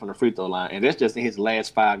 81% from the free throw line. And that's just in his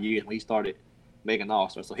last 5 years when he started making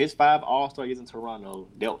All-Star. So his 5 All-Star years in Toronto,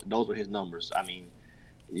 those were his numbers.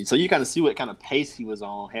 So you kind of see what kind of pace he was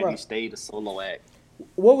on had he stayed a solo act.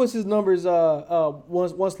 What was his numbers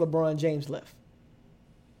once LeBron James left?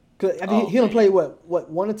 Cause he only played what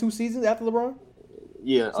 1 or 2 seasons after LeBron?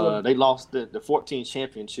 Yeah, so they lost the 14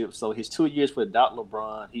 championship. So his 2 years without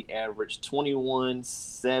LeBron, he averaged 21,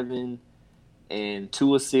 7, and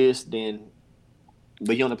 2 assists.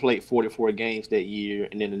 But he only played 44 games that year,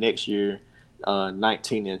 and then the next year,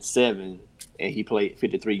 19 and 7, and he played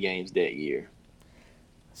 53 games that year.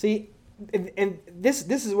 See, and this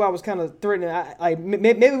is why I was kind of threatening.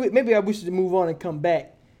 Maybe I wish to move on and come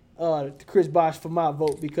back to Chris Bosh for my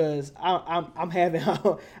vote, because I'm having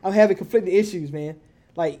conflicting issues, man.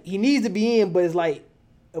 Like, he needs to be in, but it's like,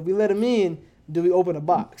 if we let him in, do we open a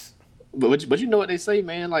box? But you know what they say,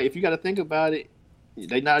 man. Like, if you got to think about it,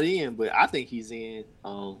 they not in, but I think he's in.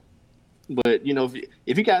 But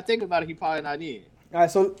if you got to think about it, he probably not in. All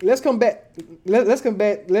right, so let's come back. Let's come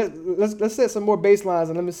back. Let's set some more baselines,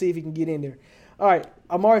 and let me see if he can get in there. All right,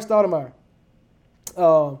 Amar'e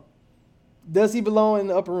Stoudemire. Does he belong in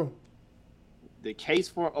the upper room? The case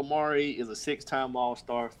for Amar'e is a 6-time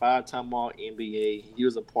All-Star, 5-time All-NBA. He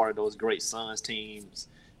was a part of those great Suns teams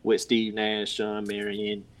with Steve Nash, Sean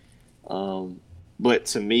Marion. But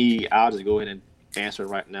to me, I'll just go ahead and answer it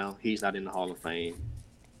right now. He's not in the Hall of Fame.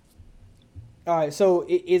 All right, so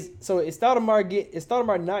is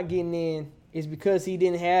Stoudemire not getting in is because he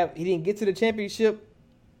didn't get to the championship,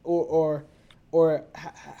 or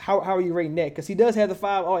how are you rating that? Because he does have the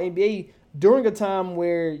 5 All-NBA during a time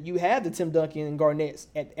where you had the Tim Duncan and Garnetts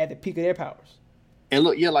at the peak of their powers. And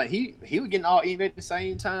look, like he was getting All-NBA at the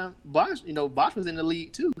same time. Bosh was in the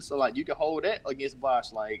league too, so like you can hold that against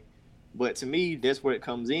Bosh. Like, but to me, that's where it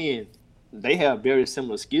comes in. They have very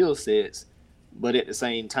similar skill sets. But at the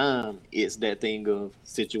same time, it's that thing of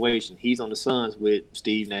situation. He's on the Suns with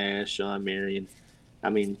Steve Nash, Sean Marion.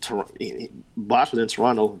 Bosh was in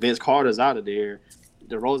Toronto. Vince Carter's out of there.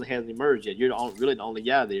 DeRozan hasn't emerged yet. You're really the only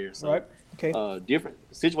guy there. So, right. Okay. Different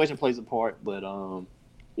situation plays a part. But,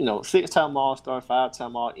 6-time All-Star,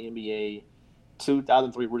 5-time All-NBA,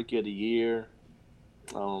 2003 Rookie of the Year.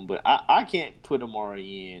 But I can't put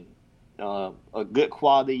Amar'e in. A good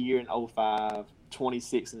quality year in 05,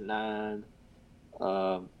 26-9.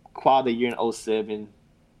 Quality year in 07,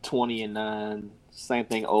 20-9. Same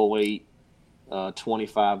thing 08,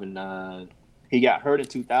 25-9. He got hurt in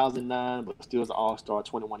 2009, but still was an All-Star,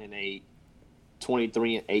 21-8,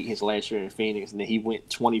 23-8 his last year in Phoenix, and then he went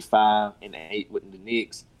 25-8 with the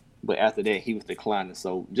Knicks. But after that, he was declining.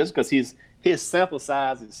 So just because his sample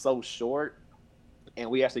size is so short,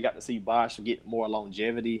 and we actually got to see Bosh get more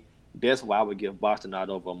longevity, that's why I would give Bosh the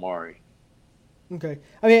nod over Amar'e. Okay,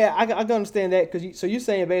 I can understand that, because you're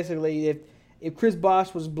saying basically if Chris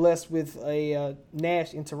Bosh was blessed with a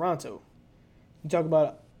Nash in Toronto, you talk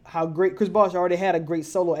about how great Chris Bosh already had a great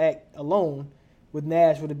solo act alone. With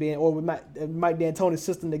Nash would have been, or it might be Antoni's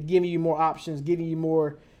system to giving you more options, giving you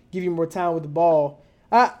more time with the ball.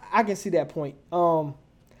 I can see that point.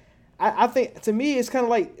 I think to me it's kind of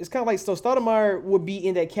like so Stoudemire would be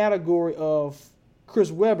in that category of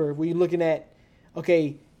Chris Webber, where you're looking at,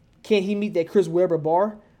 okay, can he meet that Chris Webber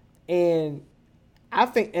bar? And I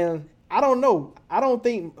think I don't know. I don't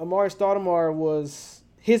think Amari Stoudemire was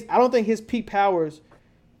his. I don't think his peak powers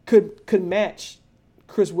could match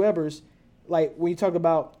Chris Webber's. Like when you talk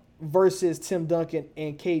about versus Tim Duncan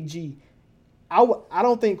and KG, I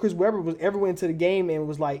don't think Chris Webber was ever went into the game and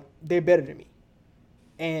was like they're better than me.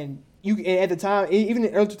 And at the time, even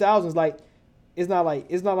in the early 2000s, like it's not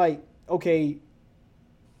like okay,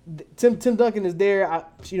 Tim Duncan is there. I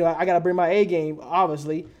got to bring my A game,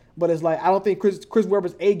 obviously. But it's like I don't think Chris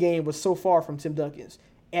Webber's A game was so far from Tim Duncan's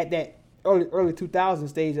at that early 2000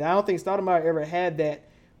 stage. And I don't think Stoudemire ever had that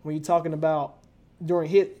when you're talking about during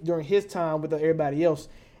his time with everybody else.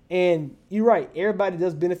 And you're right, everybody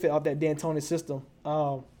does benefit off that D'Antoni system.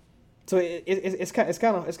 So it's kind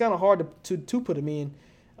of hard to put him in.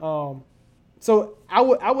 So I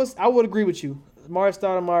would agree with you. Amari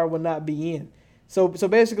Stoudemire would not be in. So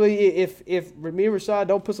basically, if Remy Rashad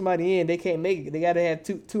don't put somebody in, they can't make it. They got to have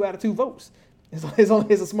two out of 2 votes. It's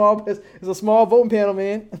a small voting panel,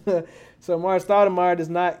 man. So Amari Stoudemire does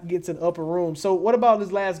not get to the upper room. So what about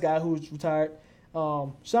this last guy who's retired,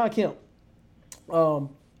 Sean Kemp, a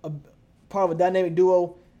part of a dynamic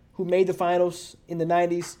duo who made the finals in the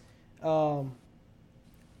 90s.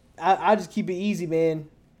 I just keep it easy, man.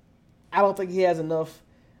 I don't think he has enough.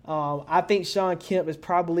 I think Sean Kemp is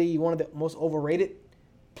probably one of the most overrated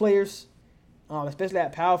players, especially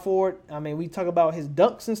at power forward. I mean, we talk about his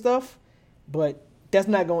dunks and stuff, but that's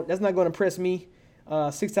not going to impress me.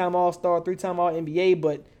 6-time All-Star, 3-time All-NBA,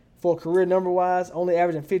 but for career number-wise, only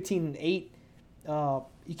averaging 15 and 8.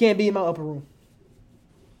 You can't be in my upper room.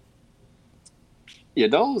 Yeah,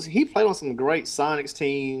 he played on some great Sonics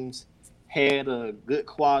teams. Had a good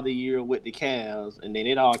quality year with the Cavs, and then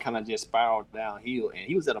it all kind of just spiraled downhill. And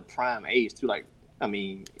he was at a prime age too. Like, I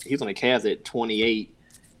mean, he was on the Cavs at 28.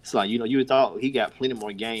 So, like, you thought he got plenty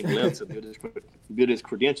more games left to build his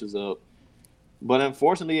credentials up. But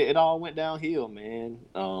unfortunately, it all went downhill, man.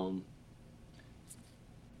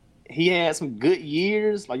 He had some good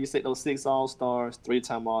years, like you said, those 6 All-Stars,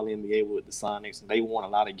 3-time All-NBA with the Sonics. They won a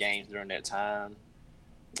lot of games during that time.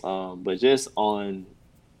 But just on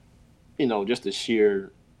just the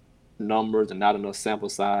sheer numbers and not enough sample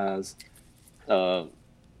size.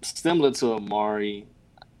 Similar to Amari,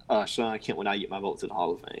 Sean Kemp would not get my vote to the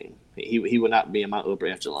Hall of Fame. He would not be in my upper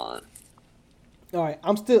echelon. All right,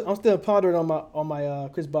 I'm still pondering on my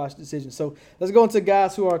Chris Bosh decision. So let's go into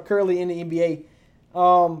guys who are currently in the NBA.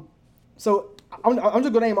 So I'm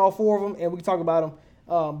just gonna name all 4 of them, and we can talk about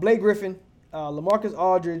them. Blake Griffin, LaMarcus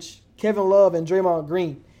Aldridge, Kevin Love, and Draymond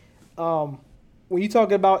Green. When you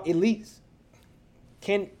talking about elites,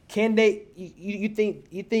 can they? You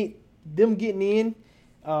think them getting in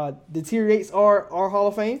deteriorates our Hall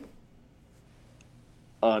of Fame?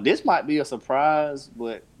 This might be a surprise,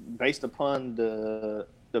 but based upon the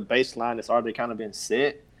baseline that's already kind of been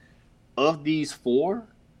set, of these 4,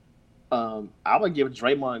 I would give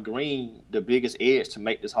Draymond Green the biggest edge to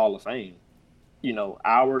make this Hall of Fame.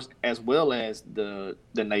 Ours as well as the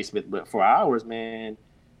Naismith, but for ours, man.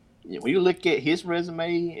 When you look at his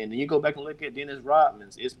resume and then you go back and look at Dennis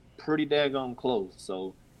Rodman's, it's pretty daggone close.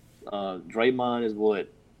 So, Draymond is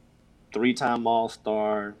 3-time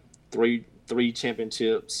All-Star, three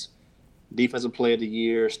championships, Defensive Player of the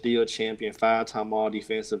Year, Steel Champion, 5-time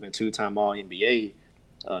All-Defensive, and 2-time All-NBA.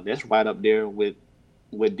 That's right up there with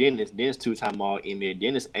Dennis. Dennis 2-time All-NBA.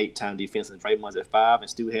 Dennis 8-time defensive. Draymond's at 5 and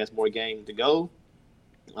still has more games to go.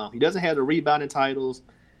 He doesn't have the rebounding titles,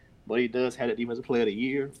 but he does have the Defensive Player of the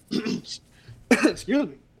Year. Excuse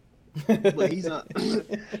me. But he's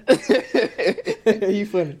You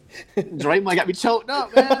funny. Draymond got me choked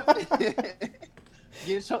up, man.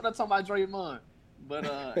 Getting choked up talking about Draymond. But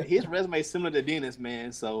his resume is similar to Dennis,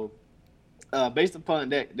 man. So based upon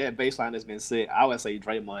that baseline that's been set, I would say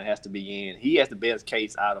Draymond has to be in. He has the best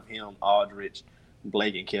case out of him, Aldridge,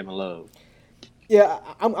 Blake, and Kevin Love. Yeah,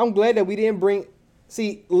 I'm glad that we didn't bring.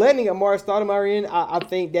 See, letting Amari Stoudemire in, I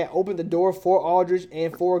think that opened the door for Aldridge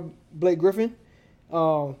and for Blake Griffin.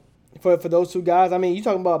 For those 2 guys, I mean, you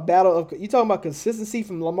talking about consistency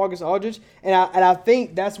from LaMarcus Aldridge, and I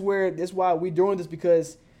think that's why we're doing this,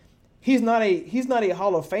 because he's not a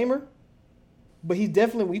Hall of Famer, but he's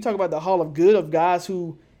definitely, when you talk about the Hall of Good of guys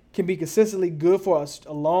who can be consistently good for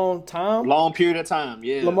a long time, long period of time.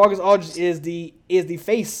 Yeah, LaMarcus Aldridge is the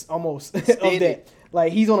face almost of that.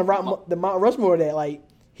 Like, he's on the Mount Rushmore of that. Like,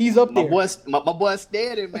 he's up there. My boy's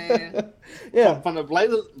steady, man. Yeah. From the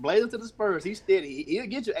Blazers to the Spurs, he's steady. He'll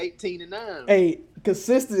get you 18 and 9. Hey,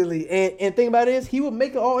 consistently. And thing about it is, he will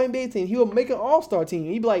make an All-NBA team. He will make an All-Star team.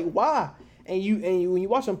 He'd be like, why? And when you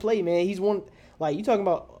watch him play, man, he's one, like, you talking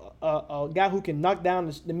about a guy who can knock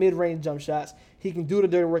down the mid-range jump shots. He can do the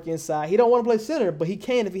dirty work inside. He don't want to play center, but he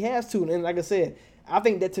can if he has to. And like I said, I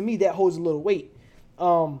think that to me that holds a little weight.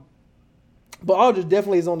 But Aldridge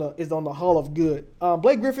definitely is on the Hall of Good.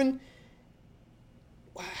 Blake Griffin.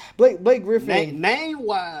 Blake Griffin. Name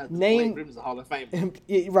wise, Blake Griffin's a Hall of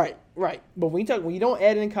Famer. Right. But when you don't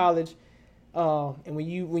add it in college, and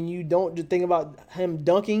when you don't just think about him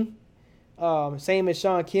dunking, same as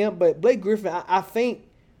Sean Kemp. But Blake Griffin, I think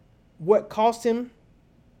what cost him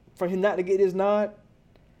for him not to get his nod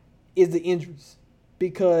is the injuries,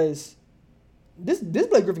 because this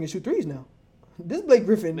Blake Griffin can shoot threes now. This Blake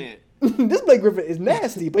Griffin. Man. This Blake Griffin is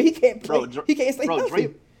nasty, but he can't play. He can't stay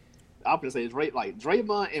healthy. I'm gonna say it's like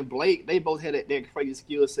Draymond and Blake. They both had that crazy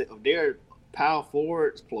skill set of their power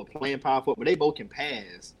forwards playing power forward, but they both can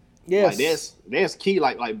pass. Yes, like that's key.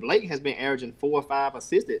 Like Blake has been averaging 4 or 5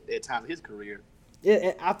 assists at times in his career.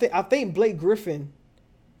 Yeah, and I think Blake Griffin,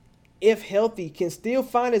 if healthy, can still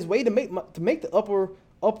find his way to make the upper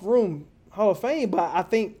room Hall of Fame. But I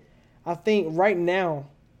think right now,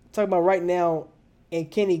 talking about right now. And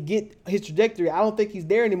can he get his trajectory? I don't think he's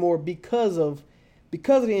there anymore because of the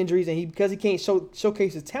injuries, and because he can't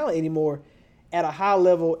showcase his talent anymore at a high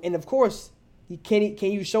level. And of course, can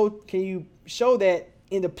you show that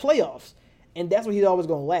in the playoffs? And that's what he's always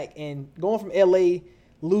going to lack. And going from LA,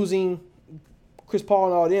 losing Chris Paul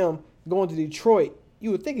and all them, going to Detroit,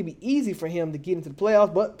 you would think it'd be easy for him to get into the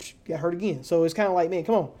playoffs, but got hurt again. So it's kind of like, man,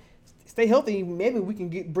 come on, stay healthy. Maybe we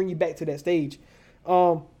can bring you back to that stage.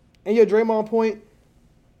 And your Draymond point.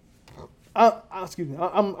 Excuse me.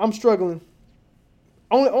 I'm struggling.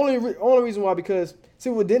 Only reason why, because see,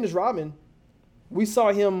 with Dennis Rodman, we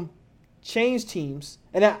saw him change teams,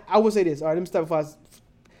 and I would say this. All right, let me stop.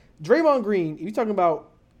 Draymond Green, if you're talking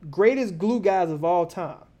about greatest glue guys of all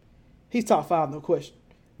time, he's top 5, no question.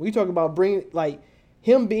 When you talk about bringing, like,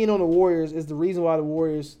 him being on the Warriors is the reason why the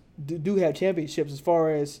Warriors do have championships. As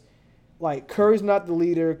far as like Curry's not the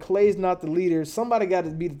leader, Clay's not the leader. Somebody got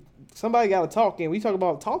to talk. And we talk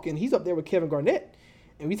about talking. He's up there with Kevin Garnett.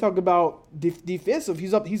 And we talk about defensive.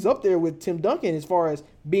 He's up there with Tim Duncan as far as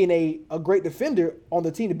being a great defender on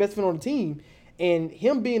the team, the best defender on the team. And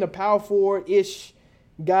him being a power forward-ish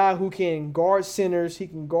guy who can guard centers, he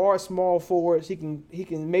can guard small forwards, he can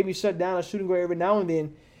maybe shut down a shooting guard every now and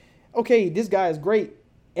then. Okay, this guy is great.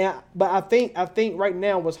 But I think right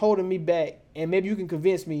now what's holding me back, and maybe you can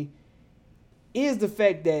convince me, is the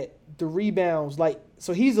fact that the rebounds, like,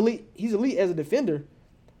 so he's elite as a defender,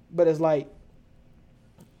 but it's like,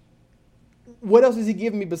 what else is he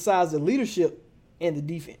giving me besides the leadership and the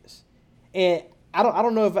defense? And I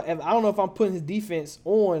don't know if I'm putting his defense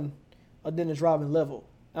on a Dennis Rodman level.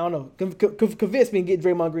 I don't know. Convince me and get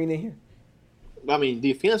Draymond Green in here. I mean,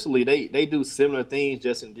 defensively, they do similar things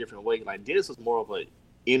just in different ways. Like Dennis was more of a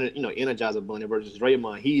energizer bunny versus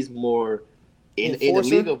Draymond. He's more in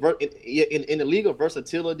the league of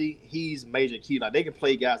versatility. He's major key. Like they can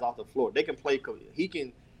play guys off the floor. They can play.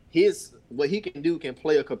 What he can do can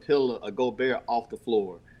play a Capella, a Gobert off the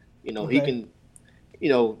floor. Okay. He can,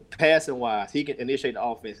 passing wise, he can initiate the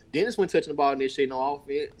offense. Dennis, when touching the ball, initiating the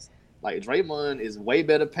offense. Like Draymond is way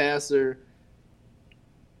better passer.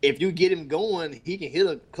 If you get him going, he can hit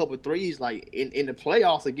a couple of threes. Like in the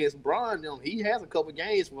playoffs against Bron, he has a couple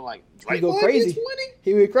games where like Draymond he go crazy. 20.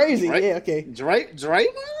 He went crazy. Yeah, okay.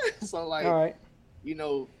 Draymond. So like, all right.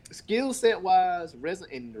 Skill set wise,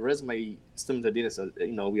 resume similar to Dennis.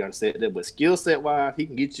 We already said that, but skill set wise, he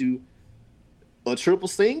can get you a triple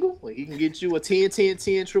single. Like he can get you a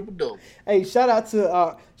 10-10-10 triple double. Hey, shout out to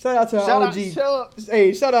OG.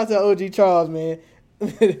 Hey, shout out to OG Charles, man.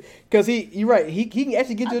 Because you're right. He can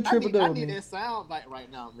actually get you a triple double. I need that sound bite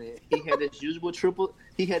right now, man. He had this usual triple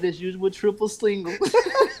single,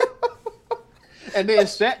 and then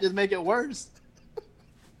Shaq just make it worse.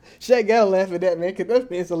 Shaq gotta laugh at that, man, because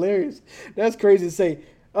that's hilarious. That's crazy to say.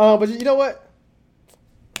 But you know what?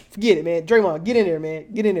 Forget it, man. Draymond, get in there,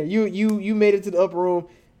 man. Get in there. You made it to the upper room.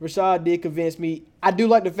 Rashad did convince me. I do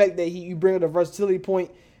like the fact that you bring up the versatility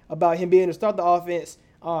point about him being able to start the offense.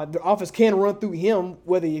 The offense can run through him,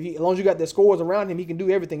 as long as you got the scores around him, he can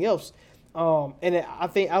do everything else. And I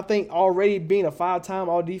think already being a 5-time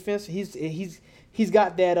all defense, he's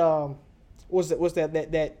got that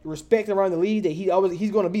that respect around the league that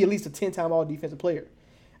he's going to be at least a 10-time all defensive player,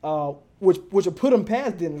 which will put him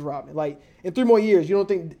past Dennis Rodman. Like in 3 more years, you don't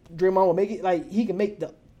think Draymond will make it? Like he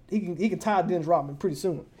can tie Dennis Rodman pretty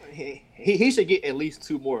soon. He should get at least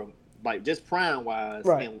 2 more, like just prime wise,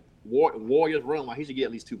 right. And Warriors run wise, he should get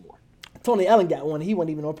at least 2 more. Tony Allen got one. He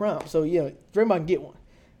wasn't even on prime, so yeah, Draymond can get one.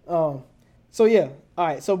 So yeah, all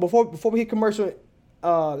right. So before we hit commercial,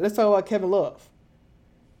 let's talk about Kevin Love.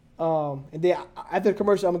 And then after the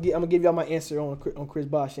commercial, I'm gonna give y'all my answer on Chris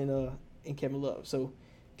Bosh and Kevin Love. So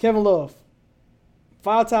Kevin Love,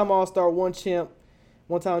 5-time All-Star,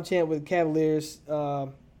 one-time champ with the Cavaliers,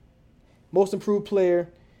 most improved player,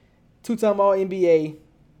 2-time All-NBA.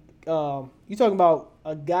 You talking about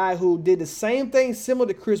a guy who did the same thing similar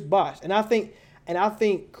to Chris Bosh, and I think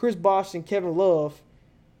Chris Bosh and Kevin Love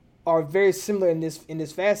are very similar in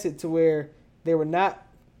this facet to where they were not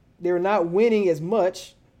winning as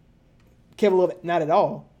much. Kevin Love not at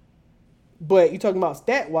all, but you're talking about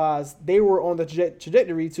stat-wise, they were on the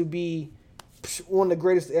trajectory to be one of the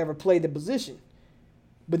greatest to ever play the position.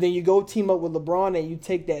 But then you go team up with LeBron and you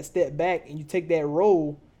take that step back and you take that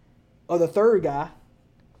role of the third guy,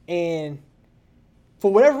 and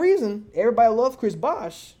for whatever reason, everybody loves Chris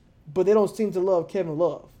Bosh, but they don't seem to love Kevin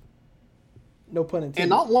Love. No pun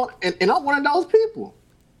intended. And I'm one of those people.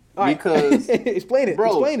 All right. Because explain it. Bro,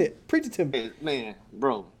 explain it. Preach it to me. Man,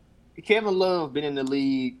 bro. Kevin Love been in the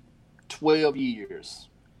league 12 years.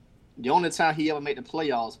 The only time he ever made the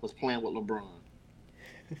playoffs was playing with LeBron.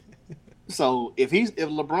 So if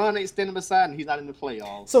LeBron ain't standing beside him, he's not in the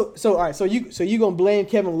playoffs. So all right. So you gonna blame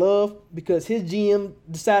Kevin Love because his GM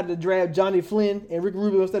decided to draft Johnny Flynn and Rick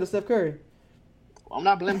Rubio instead of Steph Curry? I'm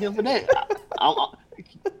not blaming him for that.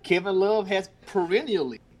 Kevin Love has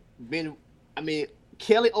perennially been. I mean,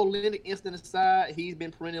 Kelly Olynyk incident aside, he's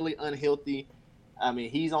been perennially unhealthy. I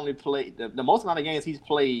mean, he's only played the most amount of games he's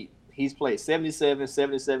played. He's played 77,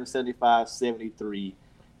 77, 75, 73.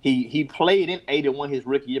 He played in 81 his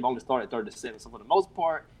rookie year, but only started 37. So for the most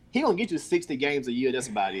part, he gonna get you 60 games a year. That's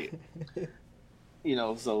about it.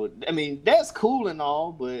 So I mean, that's cool and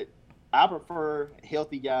all, but I prefer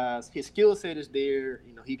healthy guys. His skill set is there.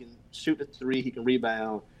 He can shoot the three, he can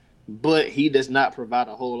rebound, but he does not provide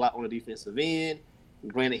a whole lot on the defensive end.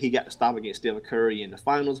 Granted, he got to stop against Steph Curry in the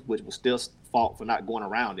finals, which was still fault for not going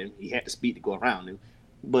around him. He had the speed to go around him.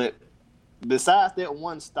 But besides that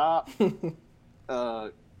one stop,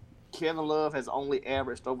 Kevin Love has only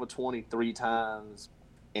averaged over 23 times.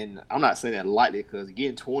 And I'm not saying that lightly because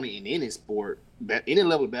getting 20 in any sport, any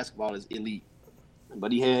level of basketball is elite.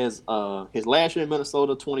 But he has his last year in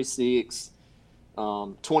Minnesota, 26.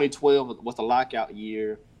 2012 was the lockout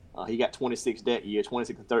year. He got 26 that year,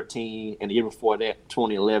 26 and 13. And the year before that,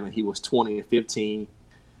 2011, he was 20 and 15.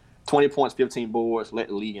 20 points, 15 boards, led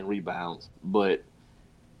the league in rebounds. But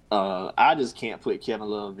I just can't put Kevin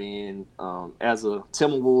Love in. As a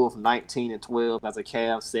Timberwolves, 19 and 12. As a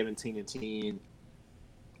Cavs, 17 and 10.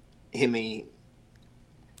 I mean,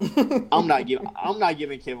 I'm not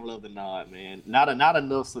giving Kevin Love the nod, man. Not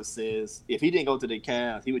enough success. If he didn't go to the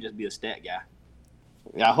Cavs, he would just be a stat guy.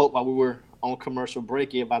 I hope while we were on commercial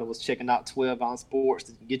break, everybody was checking out 12 Ounce Sports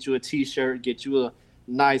to get you a T-shirt, get you a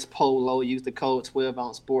nice polo. Use the code 12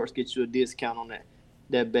 Ounce Sports, get you a discount on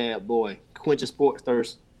that bad boy. Quench your sports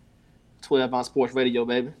thirst. 12 Ounce Sports Radio,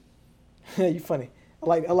 baby. You funny. I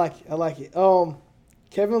like it.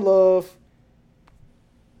 Kevin Love.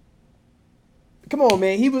 Come on,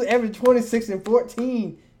 man. He was averaging 26 and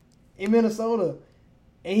 14 in Minnesota,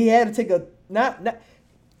 and he had to take a not.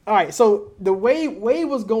 All right. So the way Wade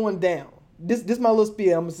was going down. This my little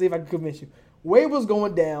spiel. I'm gonna see if I can convince you. Wade was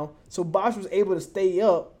going down, so Bosh was able to stay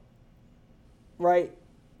up, right?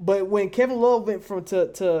 But when Kevin Love went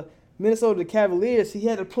to Minnesota to Cavaliers, he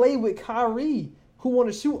had to play with Kyrie, who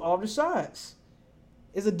wanted to shoot all the shots.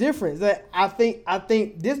 It's a difference. That I think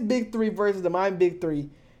this big three versus the Miami big three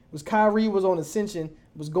was Kyrie was on ascension,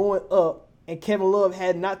 was going up, and Kevin Love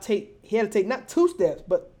had to take not 2 steps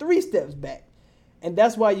but 3 steps back, and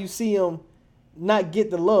that's why you see him not get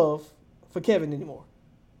the love for Kevin anymore.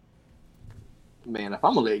 Man, if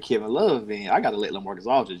I'm gonna let Kevin Love in, I gotta let LaMarcus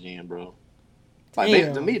Aldridge in, bro.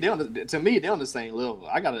 Like to me, they're on the same level.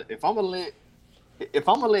 If I'm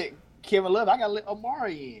gonna let Kevin Love, I gotta let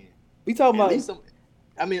Amari in. We talking about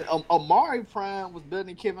Amari prime was better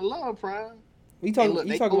than Kevin Love prime. You talking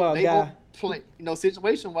about a guy. Play,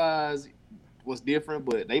 situation wise was different,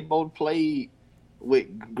 but they both played with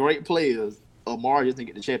great players. Amari just didn't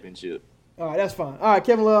get the championship. All right, that's fine. All right,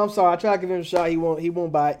 Kevin Love, I'm sorry. I tried to give him a shot. He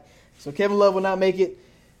won't bite. So Kevin Love will not make it.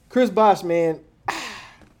 Chris Bosh, man,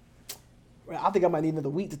 I think I might need another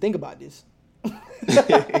week to think about this.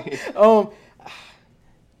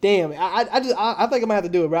 Damn, I think I might have to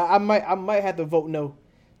do it, bro. I might have to vote no,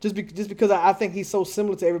 just because I think he's so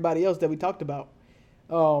similar to everybody else that we talked about.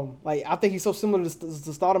 I think he's so similar to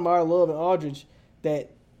Stoudemire, Love, and Aldridge that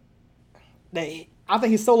I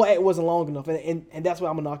think his solo act wasn't long enough, and that's what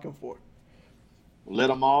I'm gonna knock him for. Let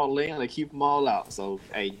them all in and keep them all out. So,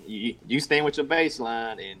 hey, you stand with your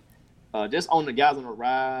baseline, and Just on the guys on the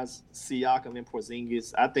rise, Siakam and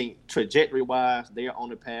Porzingis, I think trajectory-wise, they're on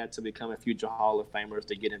the path to becoming future Hall of Famers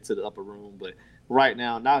to get into the upper room. But right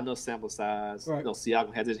now, not enough sample size. Right. You know,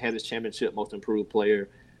 Siakam has his championship most improved player.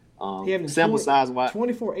 Sample size-wise,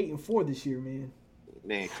 24-8-4 this year, man.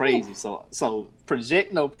 Man, crazy. So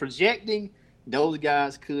projecting those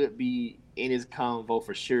guys could be in his convo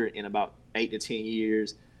for sure in about 8 to 10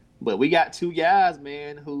 years. But we got two guys,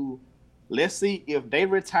 man, who. Let's see if they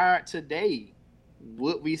retired today,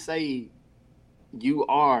 would we say you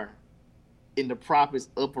are in the Prophets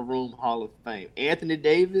Upper Room Hall of Fame? Anthony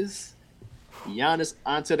Davis, Giannis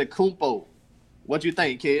Antetokounmpo. What you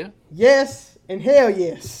think, Kev? Yes, and hell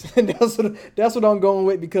yes. And that's what I'm going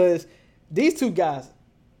with because these two guys.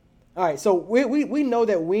 All right, so we know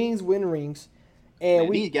that wings win rings, and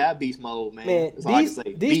these guys beast mode, man.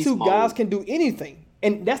 These two guys can do anything,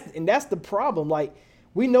 and that's the problem. Like.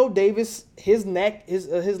 We know Davis, his lack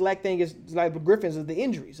thing is like Griffin's is the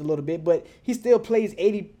injuries a little bit, but he still plays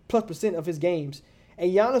 80+% of his games.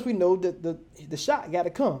 And Giannis, we know that the shot got to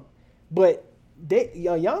come, but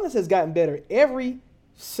Giannis has gotten better every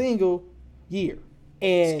single year.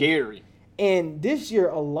 And scary. And this year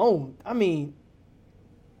alone, I mean,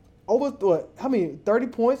 30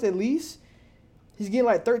 points at least. He's getting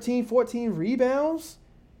like 13, 14 rebounds.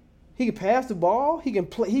 He can pass the ball. He can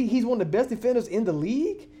play. He's one of the best defenders in the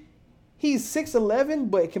league. He's 6'11",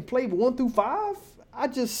 but can play 1 through 5.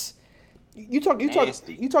 You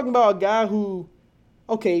talking about a guy who,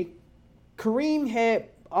 okay, Kareem had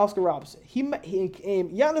Oscar Robertson. And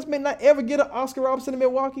Giannis may not ever get an Oscar Robertson in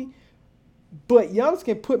Milwaukee, but Giannis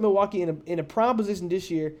can put Milwaukee in a prime position this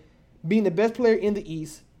year, being the best player in the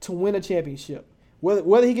East to win a championship.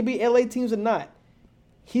 Whether he can beat LA teams or not.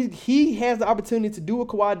 He has the opportunity to do what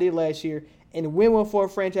Kawhi did last year and win one for a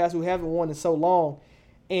franchise who haven't won in so long.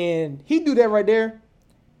 And he do that right there.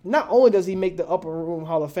 Not only does he make the Upper Room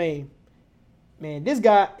Hall of Fame, man, this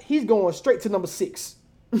guy, he's going straight to number 6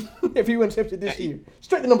 if he wins championship this year.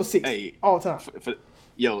 Straight to number 6 all the time. If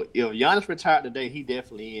Giannis retired today, he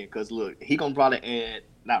definitely in. Because, look, he going to probably add,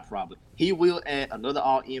 not probably, he will add another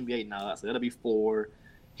All-NBA nod, so that'll be 4.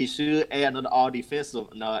 He should add another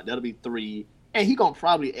All-Defensive nod, that'll be 3. And he going to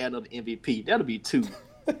probably add another MVP. That'll be 2.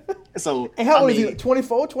 So, and how old is he?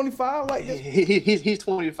 24, 25? Like this? He's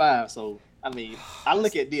 25. So, I mean, I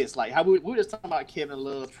look at this. Like, how we were just talking about Kevin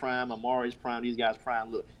Love's prime, Amari's prime, these guys'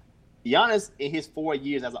 prime. Look, Giannis, in his 4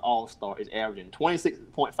 years as an All-Star, is averaging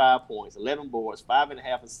 26.5 points, 11 boards,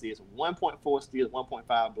 5.5 assists, 1.4 steals,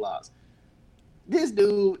 1.5 blocks. This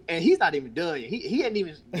dude, and he's not even done yet. He hadn't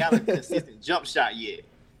even got a consistent jump shot yet.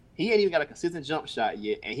 He ain't even got a consistent jump shot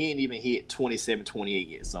yet, and he ain't even hit 27, 28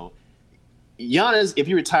 yet. So, Giannis, if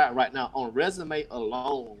he retired right now, on resume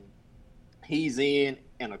alone, he's in.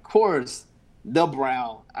 And, of course, the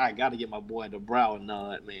Brow. I got to get my boy the Brow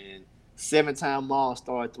nod, man. 7-time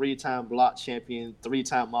All-Star, 3-time block champion,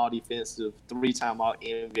 3-time All-Defensive, 3-time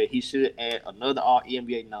All-NBA. He should add another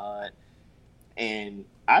All-NBA nod. And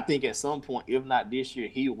I think at some point, if not this year,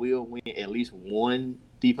 he will win at least one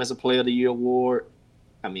Defensive Player of the Year award.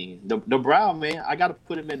 I mean, the Brow, man, I got to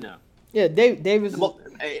put him in there. Yeah, Davis.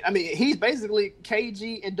 I mean, he's basically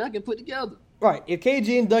KG and Duncan put together. Right. If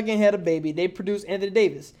KG and Duncan had a baby, they produced Anthony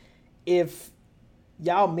Davis. If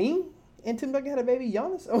Yao Ming and Tim Duncan had a baby,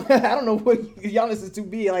 Giannis, I don't know what Giannis is to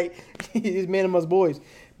be. Like, he's man amongst boys.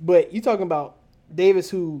 But you talking about Davis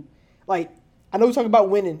who, like, I know we're talking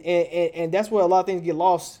about winning, and that's where a lot of things get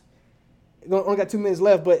lost. Only got 2 minutes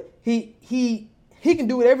left, but he can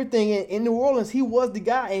do everything. In New Orleans, he was the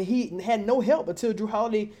guy, and he had no help until Drew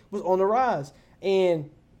Holiday was on the rise. And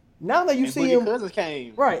now that you see him,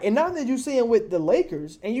 came. right? And now that you see him with the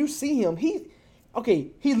Lakers, and you see him, he's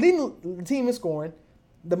leading the team in scoring,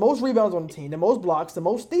 the most rebounds on the team, the most blocks, the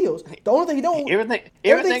most steals. The only thing he don't everything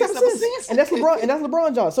except assists. And that's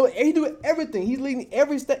LeBron James. So he do everything. He's leading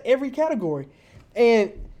every category,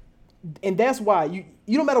 and that's why you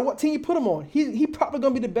no matter what team you put him on, he probably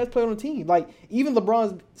gonna be the best player on the team. Like even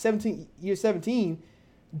LeBron's 17,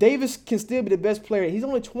 Davis can still be the best player. He's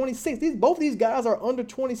only 26. Both these guys are under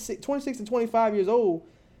 26 and 25 years old.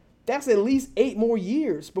 That's at least 8 more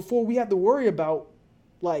years before we have to worry about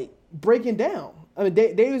like breaking down. I mean,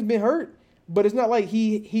 Davis been hurt, but it's not like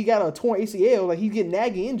he got a torn ACL. Like he's getting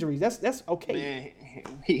nagging injuries. That's okay. Man,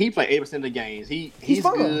 he played 80% of the games. He's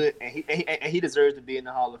good, and he deserves to be in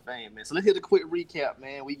the Hall of Fame, man. So let's hit a quick recap,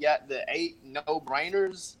 man. We got the 8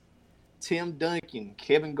 no-brainers: Tim Duncan,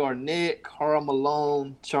 Kevin Garnett, Karl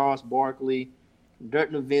Malone, Charles Barkley,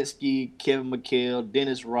 Dirk Nowitzki, Kevin McHale,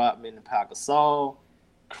 Dennis Rodman, and Pau Gasol.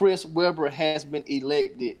 Chris Webber has been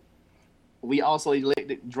elected. We also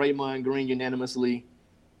elected Draymond Green unanimously.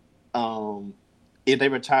 If they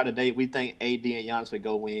retire today, we think AD and Giannis would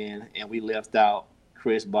go in, and we left out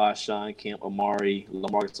Chris Bosh, Sean Kemp, Amari,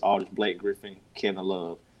 LaMarcus Aldridge, Blake Griffin, Kevin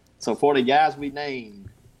Love. So for the guys we named,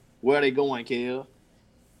 where are they going, Kev?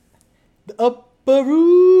 The upper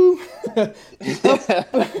room.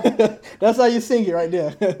 That's how you sing it right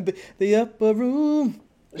there. The upper room.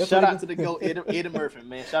 Shout out to the GOAT, Eddie Murphy,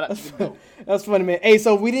 man. Shout out to the GOAT. That's funny, man. Hey,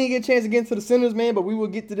 so we didn't get a chance to get into the centers, man, but we will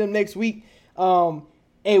get to them next week.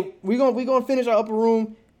 Hey, we're gonna finish our upper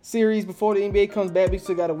room series before the NBA comes back. We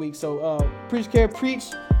still got a week. So preach, care, preach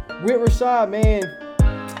with Rashad, man.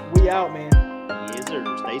 We out, man. Yes,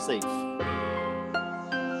 sir. Stay safe.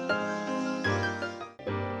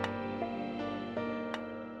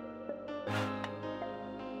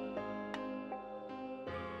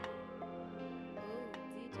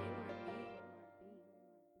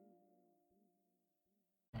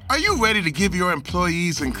 Are you ready to give your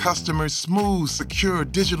employees and customers smooth, secure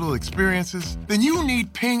digital experiences? Then you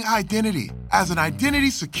need Ping Identity. As an identity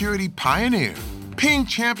security pioneer, Ping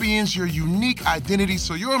champions your unique identity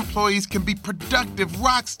so your employees can be productive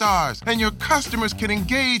rock stars and your customers can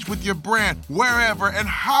engage with your brand wherever and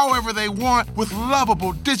however they want with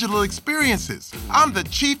lovable digital experiences. I'm the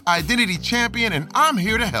Chief Identity Champion and I'm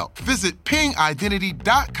here to help. Visit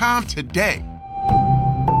pingidentity.com today.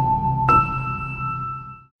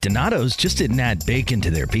 Donato's just didn't add bacon to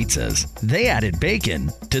their pizzas. They added bacon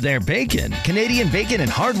to their bacon. Canadian bacon and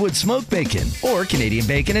hardwood smoked bacon. Or Canadian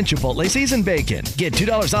bacon and Chipotle seasoned bacon. Get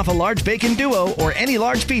 $2 off a large bacon duo or any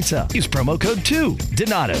large pizza. Use promo code 2.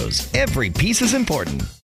 Donato's. Every piece is important.